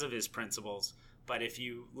because of his principles. But if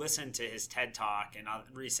you listen to his TED Talk and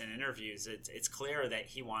recent interviews, it's clear that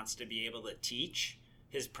he wants to be able to teach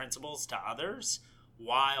his principles to others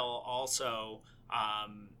while also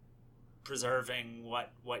preserving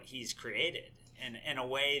what he's created in a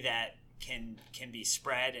way that can be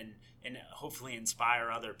spread and hopefully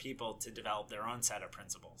inspire other people to develop their own set of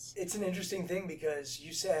principles. It's an interesting thing because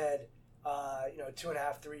you said,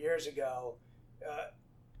 2.5, 3 years ago,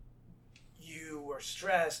 you were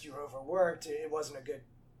stressed, you were overworked, it wasn't a good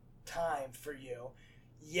time for you.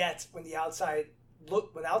 Yet when the outside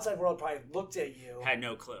world probably looked at you, had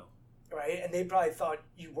no clue, right? And they probably thought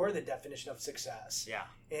you were the definition of success. Yeah.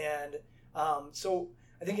 And so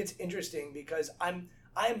I think it's interesting because I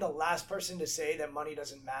am the last person to say that money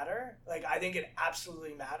doesn't matter. Like, I think it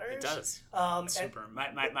absolutely matters. It does. Super.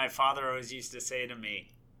 My father always used to say to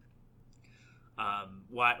me,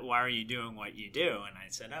 why are you doing what you do? And I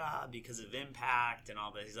said, because of impact and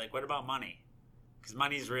all that. He's like, what about money? Because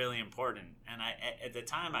money's really important. And at the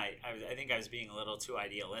time, I think I was being a little too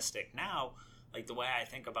idealistic. Now, like, the way I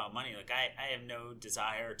think about money, like, I have no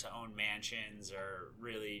desire to own mansions or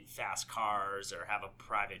really fast cars or have a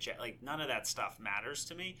private jet. Like, none of that stuff matters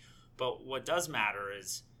to me. But what does matter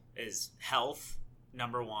is health,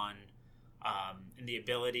 number one, and the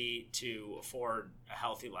ability to afford a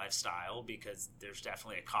healthy lifestyle, because there's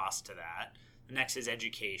definitely a cost to that. The next is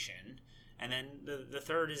education. And then the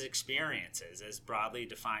third is experiences, as broadly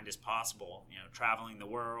defined as possible. Traveling the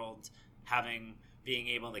world, being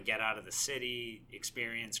able to get out of the city,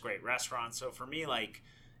 experience great restaurants. So for me, like,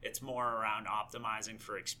 it's more around optimizing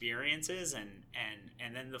for experiences.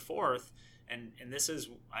 And then the fourth, and this is,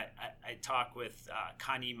 I talk with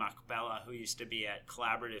Kani Makbela, who used to be at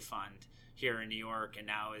Collaborative Fund here in New York and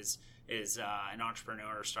now is an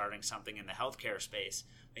entrepreneur starting something in the healthcare space.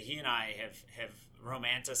 But he and I have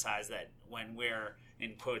romanticized that when we're,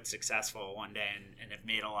 in quotes, successful one day and have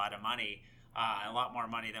made a lot of money, a lot more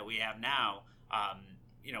money than we have now,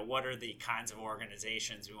 what are the kinds of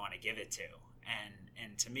organizations we want to give it to?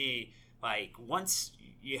 And to me, like, once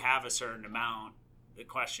you have a certain amount, the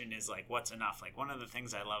question is, like, what's enough? Like, one of the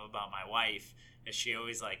things I love about my wife is she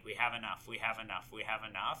always, like, we have enough, we have enough, we have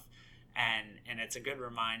enough. And it's a good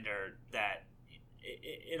reminder that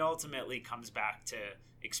it ultimately comes back to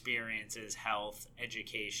experiences, health,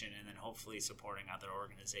 education, and then hopefully supporting other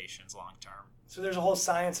organizations long term. So there's a whole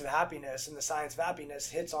science of happiness, and the science of happiness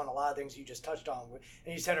hits on a lot of things you just touched on.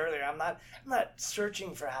 And you said earlier, I'm not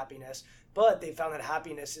searching for happiness, but they found that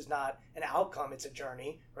happiness is not an outcome, it's a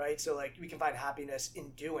journey, right? So, like, we can find happiness in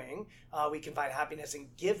doing, we can find happiness in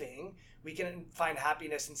giving, we can find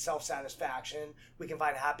happiness in self-satisfaction, we can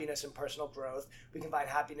find happiness in personal growth, we can find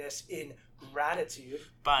happiness in gratitude.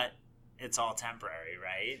 But it's all temporary,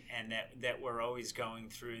 right? And that we're always going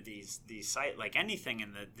through these cycles, like anything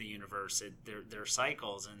in the universe, there are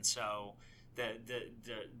cycles. And so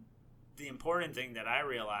the important thing that I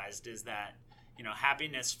realized is that,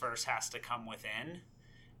 happiness first has to come within,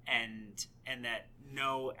 and that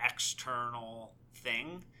no external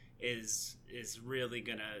thing is really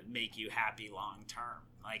gonna make you happy long term.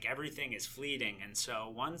 Like, everything is fleeting. And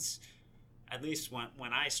so once, at least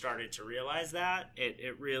when I started to realize that,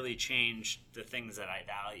 it really changed the things that I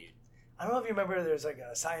valued. I don't know if you remember, there's like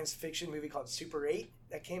a science fiction movie called Super 8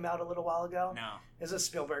 that came out a little while ago. No. It's a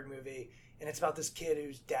Spielberg movie, and it's about this kid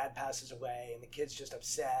whose dad passes away, and the kid's just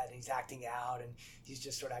upset, and he's acting out, and he's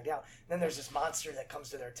just sort of acting out. And then there's this monster that comes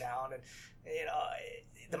to their town, and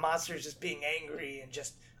the monster is just being angry and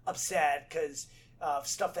just upset because of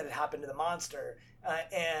stuff that had happened to the monster.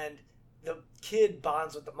 And the kid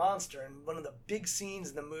bonds with the monster, and one of the big scenes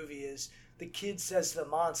in the movie is the kid says to the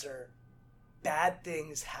monster, "Bad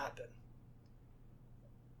things happen."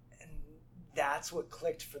 And that's what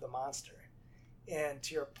clicked for the monster. And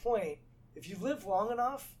to your point, if you live long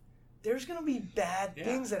enough, there's going to be bad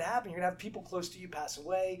things that happen. You're going to have people close to you pass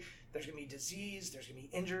away. There's going to be disease. There's going to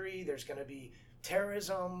be injury. There's going to be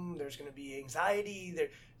terrorism. There's going to be anxiety. There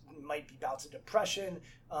might be bouts of depression.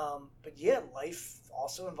 But yeah, life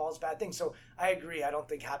also involves bad things. So I agree. I don't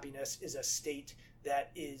think happiness is a state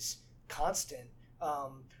that is constant.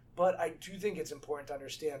 But I do think it's important to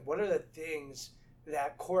understand what are the things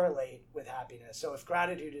that correlate with happiness. So if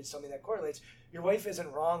gratitude is something that correlates, your wife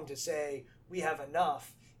isn't wrong to say we have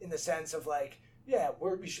enough, in the sense of, like,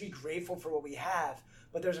 we should be grateful for what we have.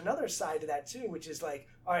 But there's another side to that too, which is like,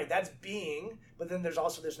 all right, that's being, but then there's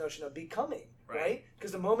also this notion of becoming, right?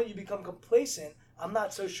 Because the moment you become complacent, I'm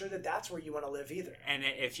not so sure that that's where you want to live either. And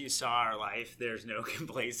if you saw our life, there's no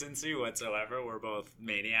complacency whatsoever. We're both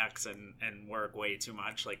maniacs and work way too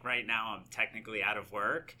much. Like right now, I'm technically out of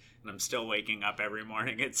work, and I'm still waking up every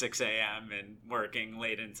morning at 6 a.m. and working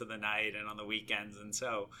late into the night and on the weekends. And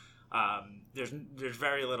so there's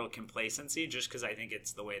very little complacency, just because I think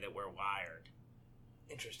it's the way that we're wired.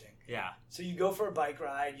 Interesting. Yeah. So you go for a bike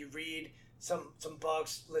ride, you read some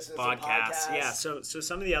books, listen to Podcasts. some podcasts. Yeah. So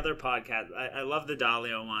some of the other podcasts, I love the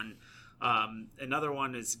Dalio one. Another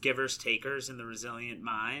one is Givers Takers in the Resilient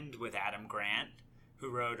Mind with Adam Grant, who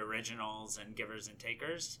wrote Originals and Givers and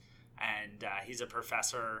Takers, and he's a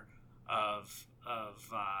professor of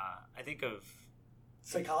I think of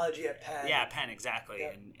psychology at Penn. Yeah, Penn, exactly.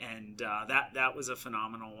 Yep. And that was a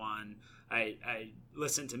phenomenal one. I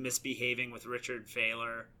listened to Misbehaving with Richard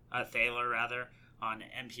Thaler on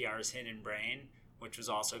NPR's Hidden Brain, which was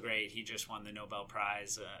also great. He just won the Nobel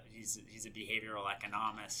Prize. He's a behavioral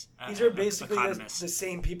economist. These are basically the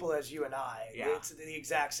same people as you and I. Yeah. It's the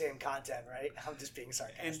exact same content, right? I'm just being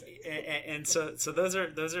sarcastic. And so those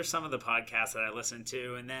are some of the podcasts that I listen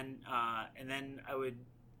to, and then I would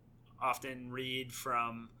often read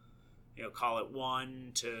from, call it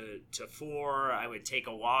 1 to 4. I would take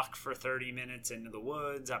a walk for 30 minutes into the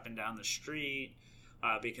woods, up and down the street,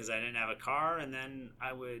 because I didn't have a car, and then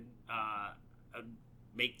I would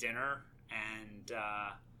make dinner and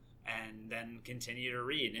then continue to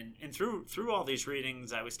read. And through all these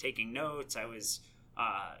readings, I was taking notes. I was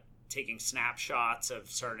taking snapshots of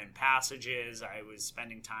certain passages. I was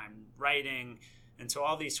spending time writing, and so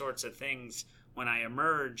all these sorts of things. When I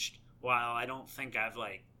emerged, while I don't think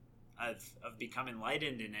I've become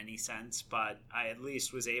enlightened in any sense, but I at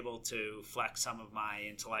least was able to flex some of my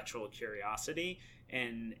intellectual curiosity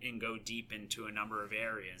and go deep into a number of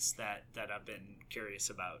areas that I've been curious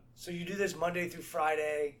about. So you do this Monday through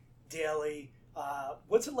Friday, daily.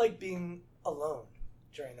 What's it like being alone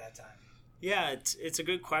during that time? Yeah, it's a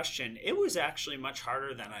good question. It was actually much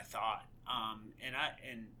harder than I thought. And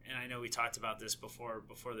I know we talked about this before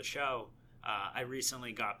the show. I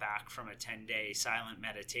recently got back from a 10-day silent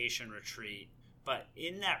meditation retreat, but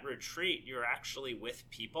in that retreat, you're actually with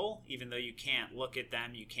people, even though you can't look at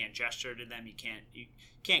them, you can't gesture to them, you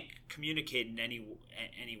can't communicate in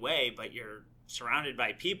any way, but you're surrounded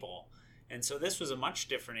by people. And so this was a much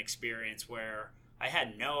different experience where I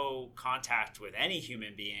had no contact with any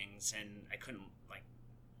human beings, and I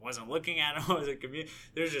wasn't looking at them.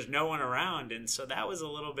 There's just no one around, and so that was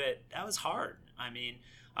hard. I mean,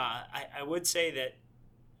 I would say that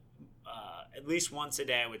at least once a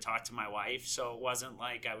day I would talk to my wife, so it wasn't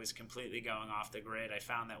like I was completely going off the grid. I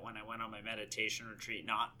found that when I went on my meditation retreat,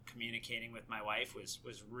 not communicating with my wife was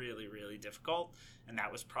really, really difficult, and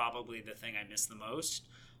that was probably the thing I missed the most,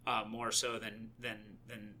 more so than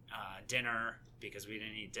dinner, because we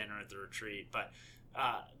didn't eat dinner at the retreat. But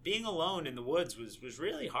being alone in the woods was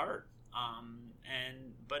really hard,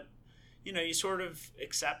 but you sort of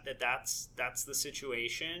accept that that's the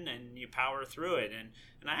situation, and you power through it. And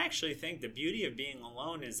I actually think the beauty of being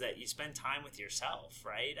alone is that you spend time with yourself,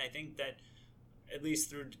 right? I think that, at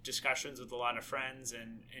least through discussions with a lot of friends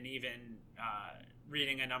and even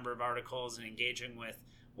reading a number of articles and engaging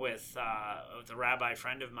with a rabbi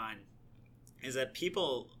friend of mine, is that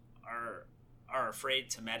people are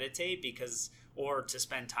afraid to meditate or to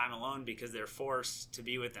spend time alone because they're forced to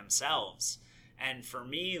be with themselves. And for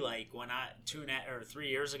me, like when 2 or 3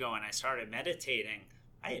 years ago when I started meditating,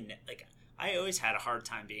 I always had a hard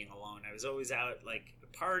time being alone. I was always out like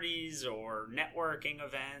at parties or networking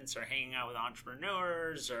events or hanging out with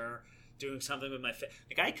entrepreneurs or doing something with my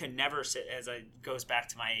I could never sit, as it goes back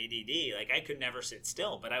to my ADD, I could never sit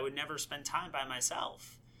still, but I would never spend time by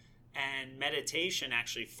myself. And meditation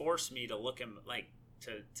actually forced me to look at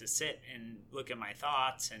to sit and look at my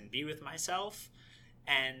thoughts and be with myself.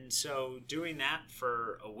 And so doing that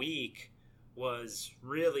for a week was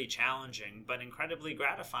really challenging, but incredibly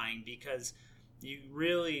gratifying, because you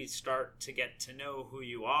really start to get to know who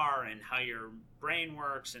you are and how your brain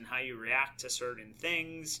works and how you react to certain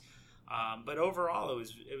things. But overall,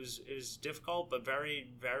 it was difficult, but very,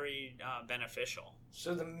 very beneficial.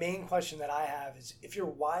 So the main question that I have is, if you're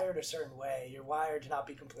wired a certain way, you're wired to not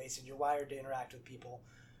be complacent, you're wired to interact with people,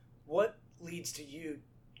 what leads to you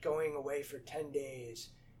going away for 10 days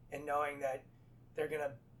and knowing that they're going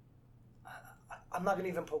to, I'm not going to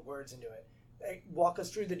even put words into it. Walk us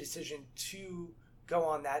through the decision to go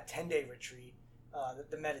on that 10-day retreat,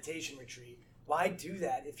 the meditation retreat. Why do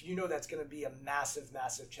that if you know that's going to be a massive,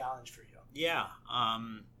 massive challenge for you? Yeah.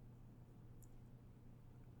 I'm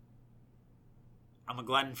a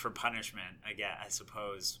glutton for punishment, I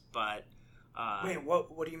suppose. But wait,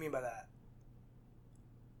 what do you mean by that?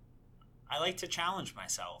 I like to challenge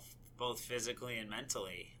myself, both physically and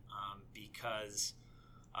mentally, because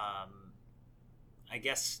I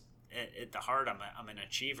guess at the heart, I'm an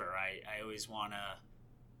achiever. I always want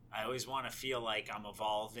to feel like I'm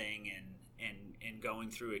evolving and going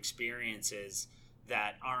through experiences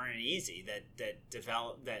that aren't easy, that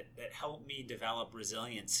help me develop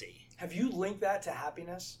resiliency. Have you linked that to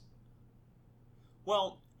happiness?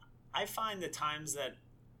 Well, I find the times that,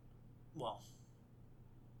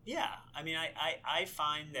 yeah. I mean, I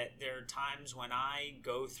find that there are times when I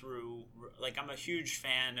go through, like, I'm a huge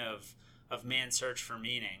fan of Man's Search for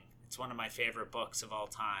Meaning. It's one of my favorite books of all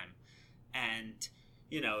time. And,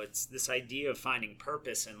 it's this idea of finding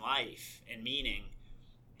purpose in life and meaning.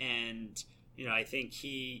 And, I think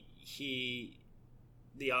the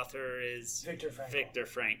author is Viktor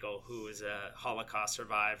Frankl, who is a Holocaust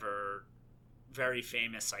survivor, very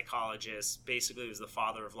famous psychologist. Basically was the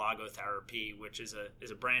father of logotherapy, which is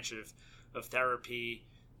a branch of therapy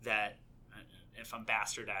that, if I'm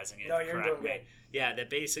bastardizing it, correct me. Yeah, that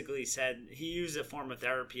basically said he used a form of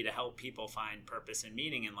therapy to help people find purpose and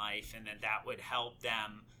meaning in life, and that would help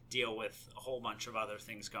them deal with a whole bunch of other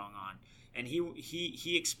things going on. And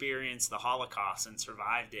he experienced the Holocaust and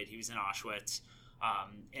survived it. He was in Auschwitz.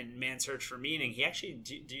 In Man's Search for Meaning, he actually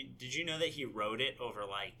did you know that he wrote it over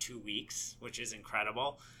like 2 weeks, which is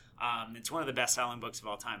incredible. It's one of the best-selling books of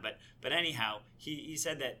all time. But anyhow, he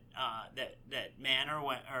said that man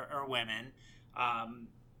or women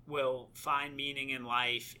will find meaning in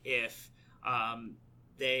life if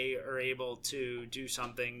they are able to do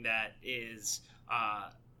something that is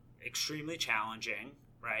extremely challenging,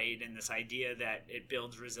 right? And this idea that it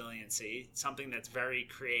builds resiliency, something that's very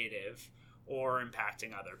creative, or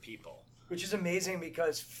impacting other people. Which is amazing,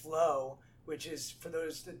 because flow, which is, for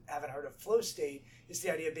those that haven't heard of flow state, is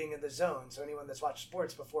the idea of being in the zone. So anyone that's watched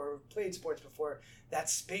sports before, or played sports before, that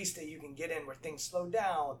space that you can get in where things slow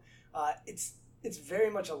down, it's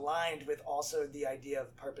very much aligned with also the idea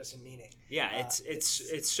of purpose and meaning. Yeah, it's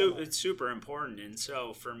super important. And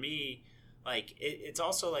so for me, like, it's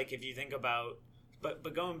also like, if you think about,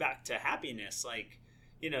 but going back to happiness, like,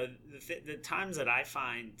 the times that I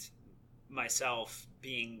find myself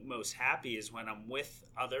being most happy is when I'm with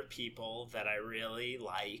other people that I really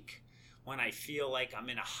like, when I feel like I'm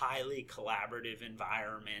in a highly collaborative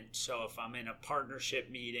environment. So if I'm in a partnership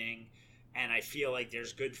meeting and I feel like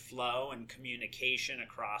there's good flow and communication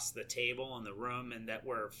across the table and the room, and that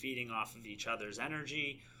we're feeding off of each other's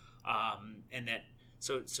energy, and that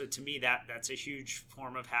so to me that's a huge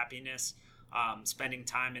form of happiness. Spending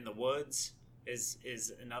time in the woods is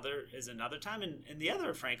another time, and the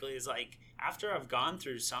other, frankly, is like, after I've gone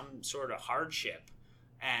through some sort of hardship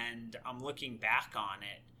and I'm looking back on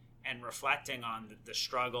it and reflecting on the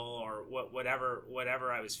struggle or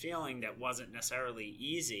whatever I was feeling that wasn't necessarily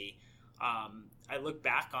easy, I look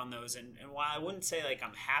back on those, and while I wouldn't say like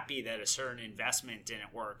I'm happy that a certain investment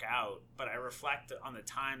didn't work out, but I reflect on the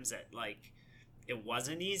times that, like, it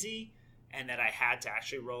wasn't easy, and that I had to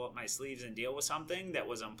actually roll up my sleeves and deal with something that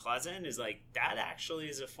was unpleasant, is like, that actually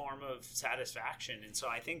is a form of satisfaction. And so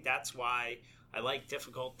I think that's why I like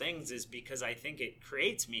difficult things, is because I think it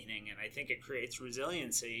creates meaning, and I think it creates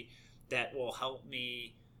resiliency that will help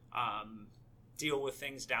me deal with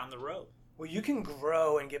things down the road. Well, you can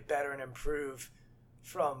grow and get better and improve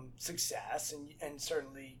from success, and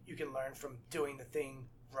certainly you can learn from doing the thing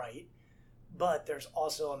right. But there's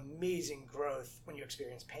also amazing growth when you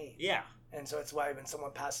experience pain. Yeah. And so it's why when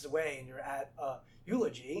someone passes away and you're at a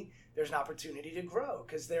eulogy, there's an opportunity to grow,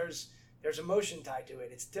 because there's emotion tied to it.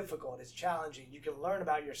 It's difficult. It's challenging. You can learn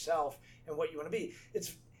about yourself and what you want to be.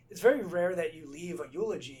 It's very rare that you leave a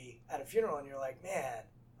eulogy at a funeral and you're like, man,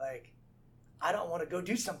 like, I don't want to go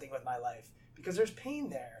do something with my life, because there's pain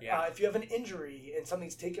there. Yeah. If you have an injury and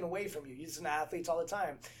something's taken away from you, listen to athletes all the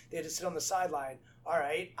time. They had to sit on the sideline. All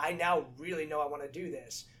right, I now really know I want to do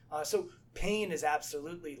this. So pain is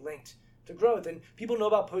absolutely linked to growth. And people know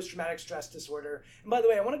about post-traumatic stress disorder. And by the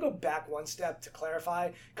way, I want to go back one step to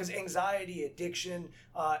clarify, because anxiety, addiction,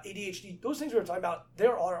 ADHD, those things we were talking about,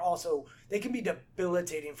 they can be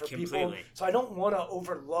debilitating for Completely. people. So I don't want to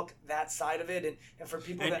overlook that side of it. And for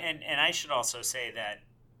people and I should also say that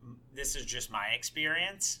this is just my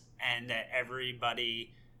experience, and that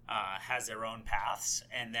everybody has their own paths,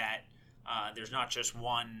 and that there's not just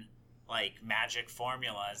one like magic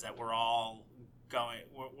formula, is that we're all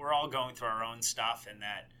going through our own stuff, and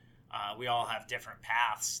that we all have different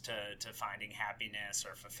paths to finding happiness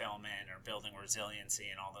or fulfillment or building resiliency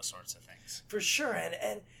and all those sorts of things. For sure.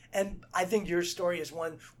 And And I think your story is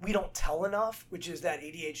one we don't tell enough, which is that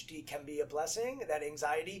ADHD can be a blessing, that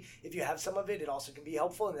anxiety, if you have some of it, it also can be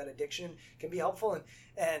helpful, and that addiction can be helpful.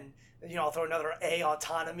 And I'll throw another A,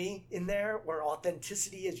 autonomy, in there, where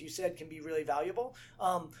authenticity, as you said, can be really valuable.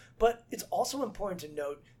 But it's also important to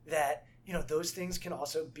note that, those things can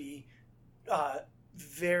also be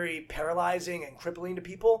very paralyzing and crippling to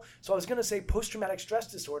people. So I was going to say post-traumatic stress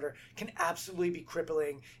disorder can absolutely be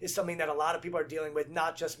crippling. It's something that a lot of people are dealing with,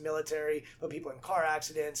 not just military, but people in car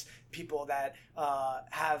accidents, people that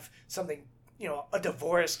have something, a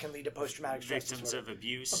divorce can lead to post-traumatic stress Victims disorder. of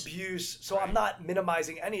abuse. So right. I'm not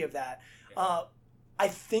minimizing any of that. I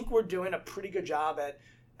think we're doing a pretty good job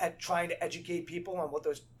at trying to educate people on what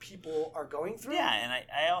those people are going through. Yeah, and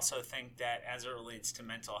I also think that as it relates to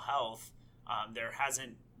mental health, there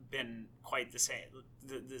hasn't been quite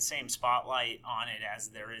the same spotlight on it as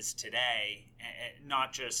there is today.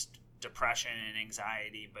 Not just depression and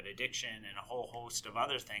anxiety, but addiction and a whole host of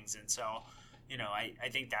other things. And so, I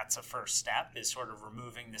think that's a first step, is sort of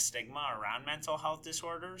removing the stigma around mental health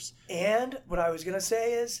disorders. And what I was going to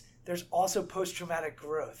say is there's also post-traumatic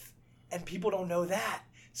growth, and people don't know that.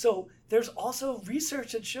 So there's also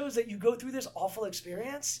research that shows that you go through this awful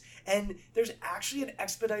experience and there's actually an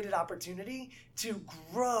expedited opportunity to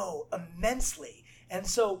grow immensely. And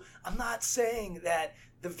so I'm not saying that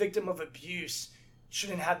the victim of abuse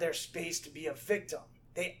shouldn't have their space to be a victim.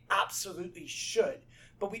 They absolutely should.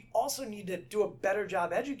 But we also need to do a better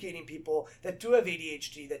job educating people that do have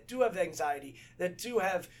ADHD, that do have anxiety, that do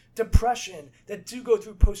have depression, that do go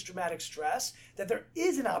through post-traumatic stress, that there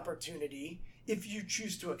is an opportunity, if you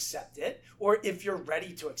choose to accept it, or if you're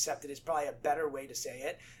ready to accept it is probably a better way to say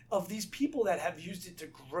it, of these people that have used it to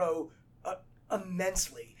grow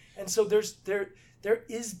immensely. And so there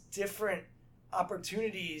is different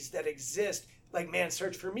opportunities that exist, like Man's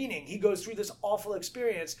Search for Meaning. He goes through this awful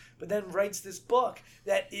experience, but then writes this book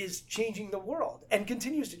that is changing the world and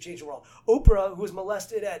continues to change the world. Oprah, who was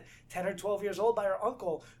molested at 10 or 12 years old by her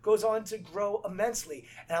uncle, goes on to grow immensely.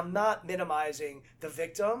 And I'm not minimizing the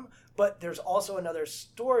victim, but there's also another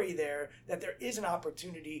story there that there is an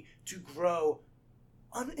opportunity to grow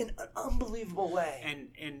in an unbelievable way.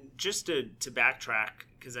 And just to backtrack,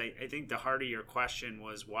 because I think the heart of your question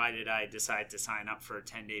was, why did I decide to sign up for a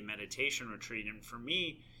 10-day meditation retreat? And for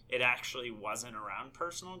me, it actually wasn't around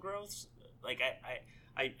personal growth. Like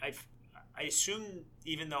I assume,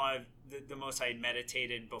 even though the most I had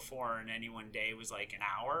meditated before in any one day was like an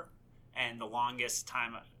hour, and the longest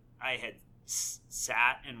time I had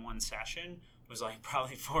sat in one session was like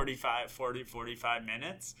probably 45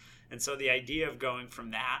 minutes. And so the idea of going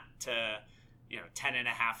from that to 10 and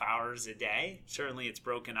a half hours a day, certainly it's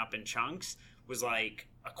broken up in chunks, was like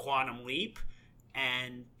a quantum leap.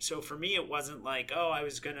 And so for me, it wasn't like, I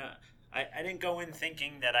didn't go in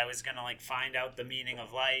thinking that I was going to like find out the meaning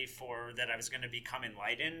of life, or that I was going to become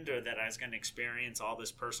enlightened, or that I was going to experience all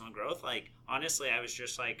this personal growth. Like, honestly, I was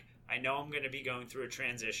just like, I know I'm going to be going through a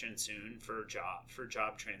transition soon for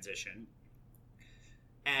job transition.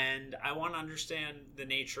 And I want to understand the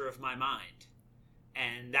nature of my mind.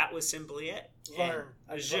 And that was simply it. Learn.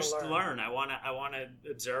 It was just learn. I want to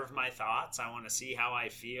observe my thoughts. I want to see how I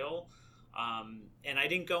feel. And I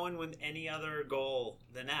didn't go in with any other goal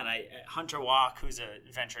than that. Hunter Walk, who's a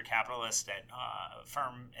venture capitalist at a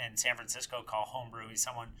firm in San Francisco called Homebrew, he's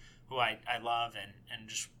someone who I love and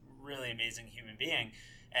just really amazing human being.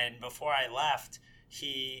 And before I left,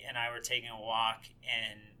 he and I were taking a walk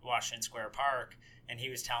in Washington Square Park, and he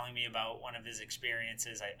was telling me about one of his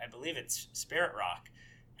experiences. I believe it's Spirit Rock.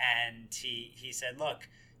 And he said, look,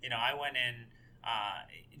 I went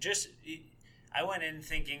in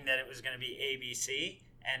thinking that it was going to be ABC,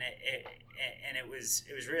 and it was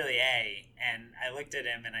really A. And I looked at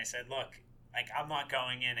him and I said, look, like, I'm not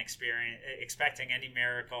going in expecting any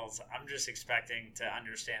miracles. I'm just expecting to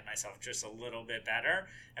understand myself just a little bit better.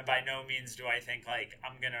 And by no means do I think like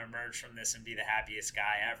I'm going to emerge from this and be the happiest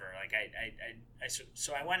guy ever. Like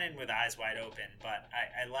so I went in with eyes wide open, but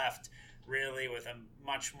I left really with a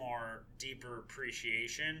much more deeper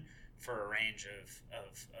appreciation for a range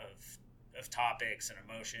of topics and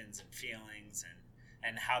emotions and feelings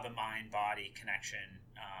and how the mind-body connection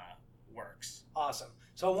works. Awesome.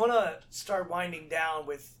 So I want to start winding down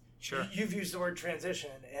with, sure. You've used the word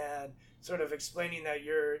transition and sort of explaining that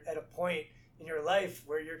you're at a point in your life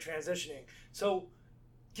where you're transitioning. So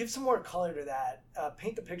give some more color to that.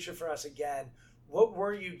 Paint the picture for us again. What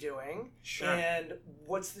were you doing? Sure. And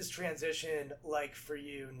what's this transition like for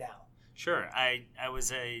you now? Sure. I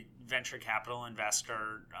was a venture capital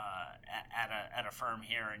investor at a firm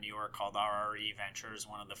here in New York called RRE Ventures,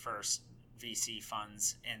 one of the first VC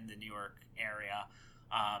funds in the New York area.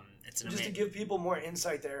 It's an Just to give people more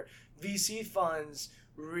insight there, VC funds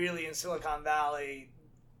really in Silicon Valley,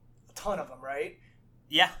 a ton of them, right?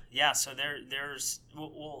 Yeah. So there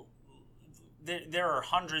are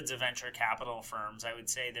hundreds of venture capital firms. I would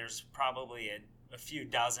say there's probably a few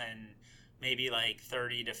dozen, maybe like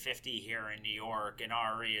 30 to 50 here in New York, and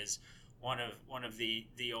RE is one of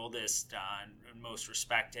the oldest and most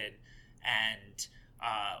respected. And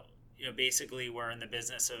basically we're in the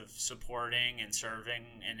business of supporting and serving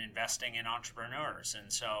and investing in entrepreneurs.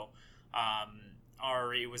 And so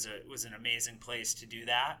RE was an amazing place to do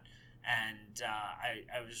that. And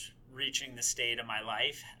I was reaching the state of my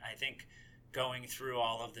life, I think, going through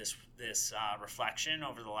all of this reflection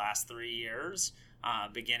over the last 3 years,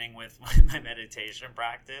 beginning with my meditation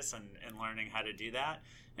practice and learning how to do that,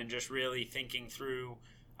 and just really thinking through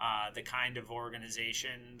the kind of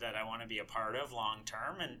organization that I want to be a part of long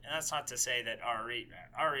term. And that's not to say that RE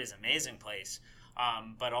is an amazing place,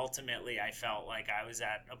 but ultimately I felt like I was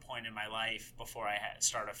at a point in my life before I had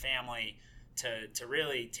start a family to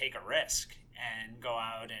really take a risk and go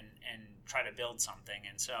out and try to build something.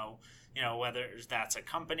 And so, whether that's a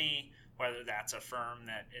company, whether that's a firm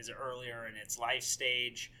that is earlier in its life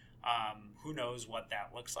stage, who knows what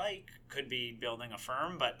that looks like. Could be building a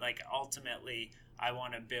firm, but like ultimately I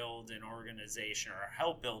want to build an organization or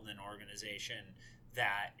help build an organization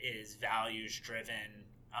that is values driven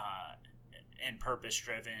and purpose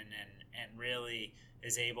driven and really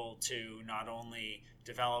is able to not only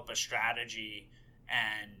develop a strategy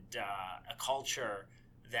and a culture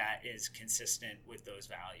that is consistent with those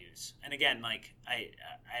values. And again, like I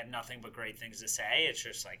have nothing but great things to say. It's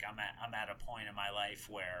just like I'm at a point in my life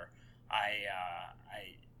where I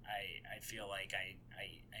feel like I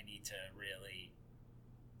need to really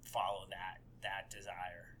follow that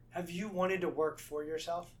desire. Have you wanted to work for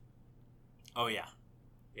yourself? Oh yeah.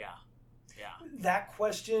 That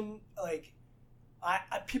question, like, I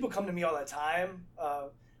people come to me all the time. I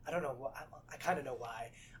don't know. I kind of know why.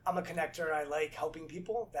 I'm a connector. I like helping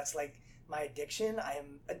people. That's like my addiction. I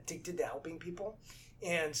am addicted to helping people,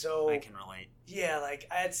 and so I can relate. Yeah, like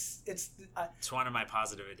it's one of my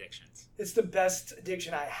positive addictions. It's the best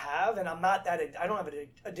addiction I have, and I'm not that. I don't have an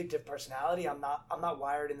addictive personality. I'm not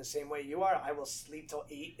wired in the same way you are. I will sleep till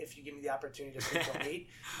 8 if you give me the opportunity to sleep till 8.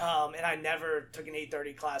 And I never took an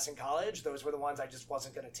 8:30 class in college. Those were the ones I just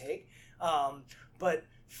wasn't going to take. But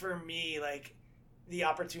for me, like, the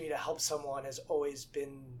opportunity to help someone has always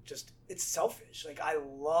been it's selfish. Like, I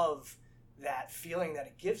love that feeling that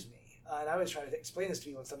it gives me. And I always try to explain this to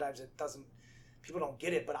people, and sometimes people don't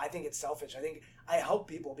get it, but I think it's selfish. I think I help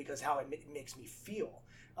people because how it makes me feel.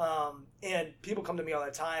 And people come to me all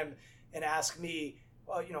the time and ask me,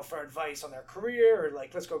 for advice on their career, or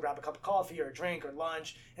like, let's go grab a cup of coffee or a drink or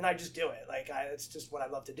lunch. And I just do it. Like, it's just what I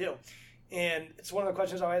love to do. And it's one of the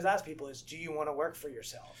questions I always ask people is, do you want to work for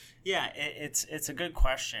yourself? Yeah, it's a good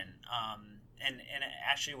question. And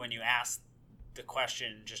actually, when you asked the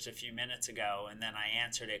question just a few minutes ago, and then I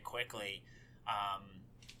answered it quickly,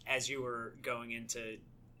 as you were going into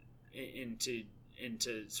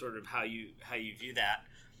sort of how you view that,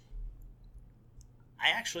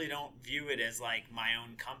 I actually don't view it as like my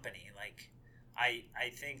own company. Like, I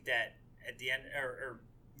think that at the end, or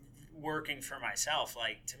working for myself,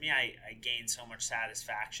 like, to me, I gain so much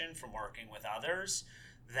satisfaction from working with others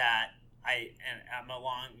that I've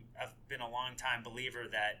been a long time believer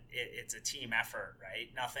that it's a team effort, right?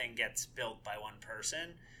 Nothing gets built by one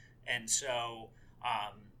person. And so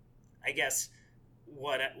I guess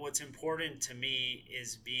what's important to me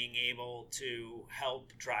is being able to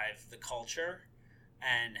help drive the culture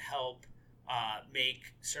and help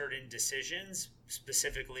make certain decisions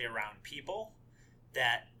specifically around people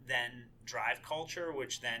that then drive culture,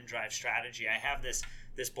 which then drives strategy. I have this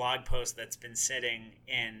blog post that's been sitting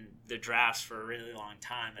in the drafts for a really long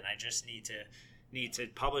time, and I just need to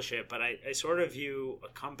publish it. But I sort of view a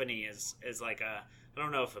company as like I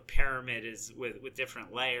don't know if a pyramid is with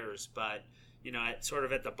different layers, but sort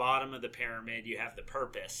of at the bottom of the pyramid you have the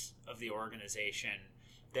purpose of the organization.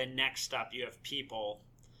 Then next up you have people.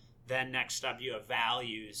 Then next up you have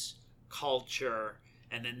values, culture.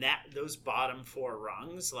 And then those bottom 4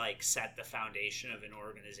 rungs like set the foundation of an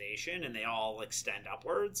organization, and they all extend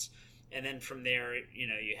upwards. And then from there,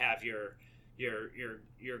 you have your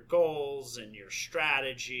goals and your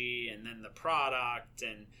strategy, and then the product,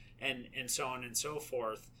 and so on and so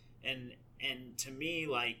forth. And to me,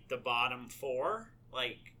 like, the bottom 4,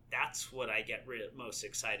 like, that's what I get most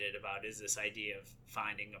excited about, is this idea of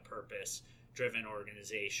finding a purpose-driven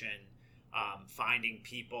organization. Finding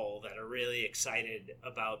people that are really excited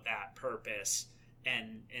about that purpose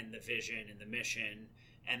and the vision and the mission,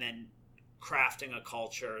 and then crafting a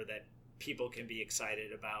culture that people can be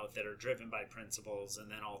excited about, that are driven by principles,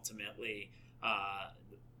 and then ultimately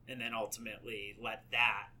let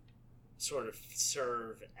that sort of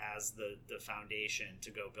serve as the foundation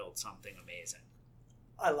to go build something amazing.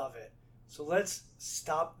 I love it. So let's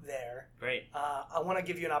stop there. Great. I want to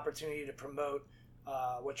give you an opportunity to promote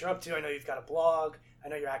what you're up to. I know you've got a blog. I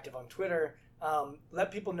know you're active on Twitter.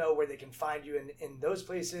 Let people know where they can find you in those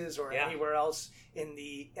places or anywhere else in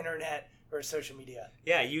the internet or social media.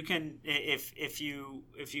 Yeah, you can if you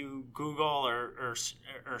Google or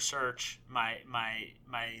search my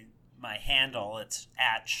handle, it's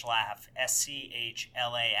at Schlaf,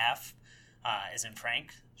 SCHLAF, as in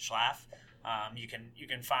Frank Schlaf. You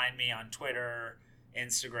can find me on Twitter,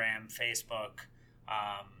 Instagram, Facebook,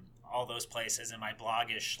 all those places, and my blog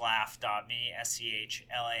is schlaf.me, SCHLAF.me.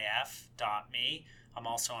 I'm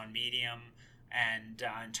also on Medium, and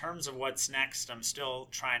in terms of what's next, I'm still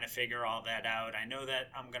trying to figure all that out. I know that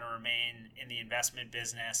I'm going to remain in the investment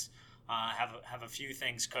business, have a few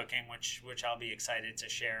things cooking, which I'll be excited to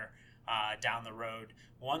share down the road.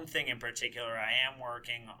 One thing in particular, I am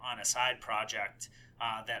working on a side project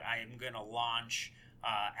that I am going to launch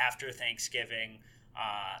after Thanksgiving.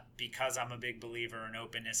 Because I'm a big believer in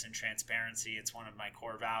openness and transparency, it's one of my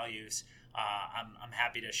core values. I'm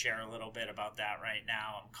happy to share a little bit about that right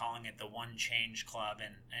now. I'm calling it the One Change Club,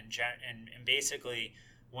 and basically,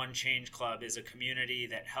 One Change Club is a community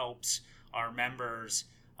that helps our members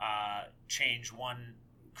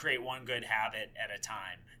create one good habit at a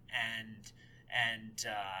time, and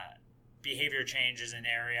behavior change is an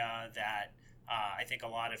area that I think a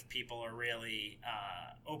lot of people are really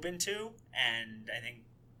open to, and I think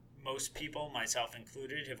most people, myself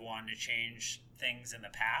included, have wanted to change things in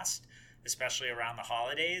the past, especially around the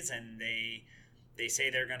holidays, and they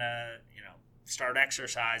say they're gonna start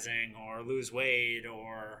exercising or lose weight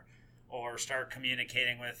or start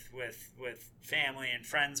communicating with family and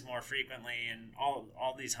friends more frequently, and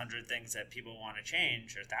all these 100 things that people want to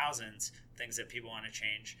change, or thousands things that people want to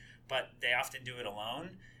change, but they often do it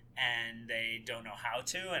alone. And they don't know how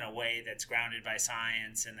to in a way that's grounded by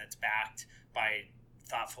science and that's backed by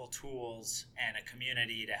thoughtful tools and a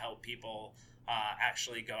community to help people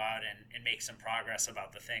actually go out and make some progress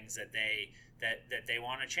about the things that they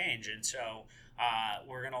want to change. And so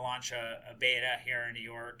we're going to launch a beta here in New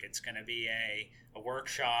York. It's going to be a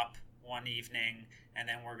workshop one evening, and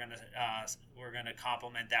then we're going to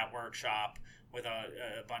complement that workshop with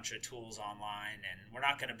a bunch of tools online. And we're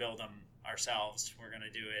not going to build them ourselves. We're going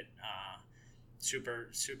to do it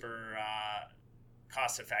super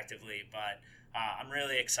cost effectively, but I'm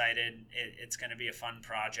really excited. It's going to be a fun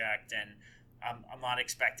project, and I'm not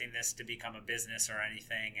expecting this to become a business or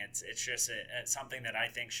anything. It's just something that I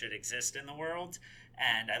think should exist in the world,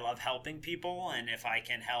 and I love helping people. And if I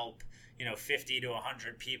can help 50 to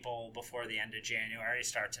 100 people before the end of January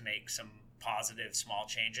start to make some positive small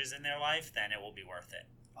changes in their life, then it will be worth it.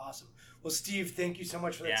 Awesome. Well, Steve, thank you so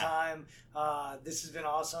much for the time. This has been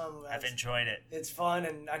awesome. I've enjoyed it. It's fun,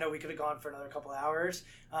 and I know we could have gone for another couple hours,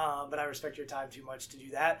 but I respect your time too much to do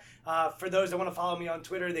that. For those that want to follow me on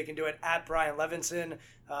Twitter, they can do it at Brian Levinson.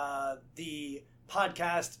 The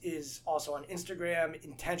podcast is also on Instagram,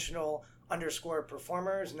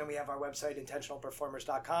 intentional_performers, and then we have our website,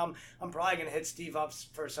 intentionalperformers.com. I'm probably going to hit Steve up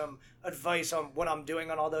for some advice on what I'm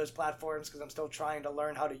doing on all those platforms, because I'm still trying to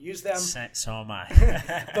learn how to use them. So am I.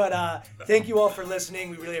 But thank you all for listening.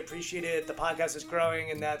 We really appreciate it. The podcast is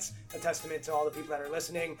growing, and that's a testament to all the people that are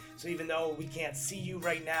listening. So even though we can't see you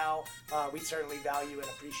right now, we certainly value and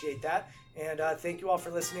appreciate that. And thank you all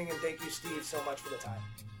for listening, and thank you, Steve, so much for the time.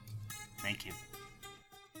 Thank you.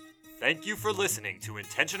 Thank you for listening to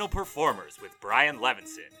Intentional Performers with Brian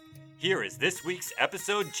Levinson. Here is this week's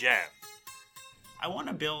episode gem. I want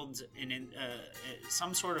to build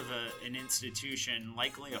some sort of an institution,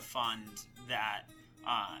 likely a fund, that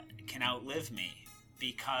can outlive me,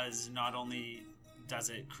 because not only does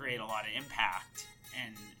it create a lot of impact,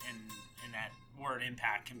 and that word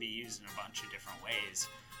impact can be used in a bunch of different ways,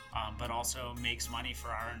 but also makes money for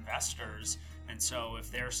our investors. And so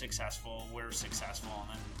if they're successful, we're successful,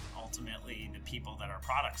 and then ultimately the people that our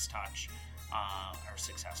products touch are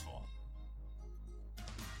successful.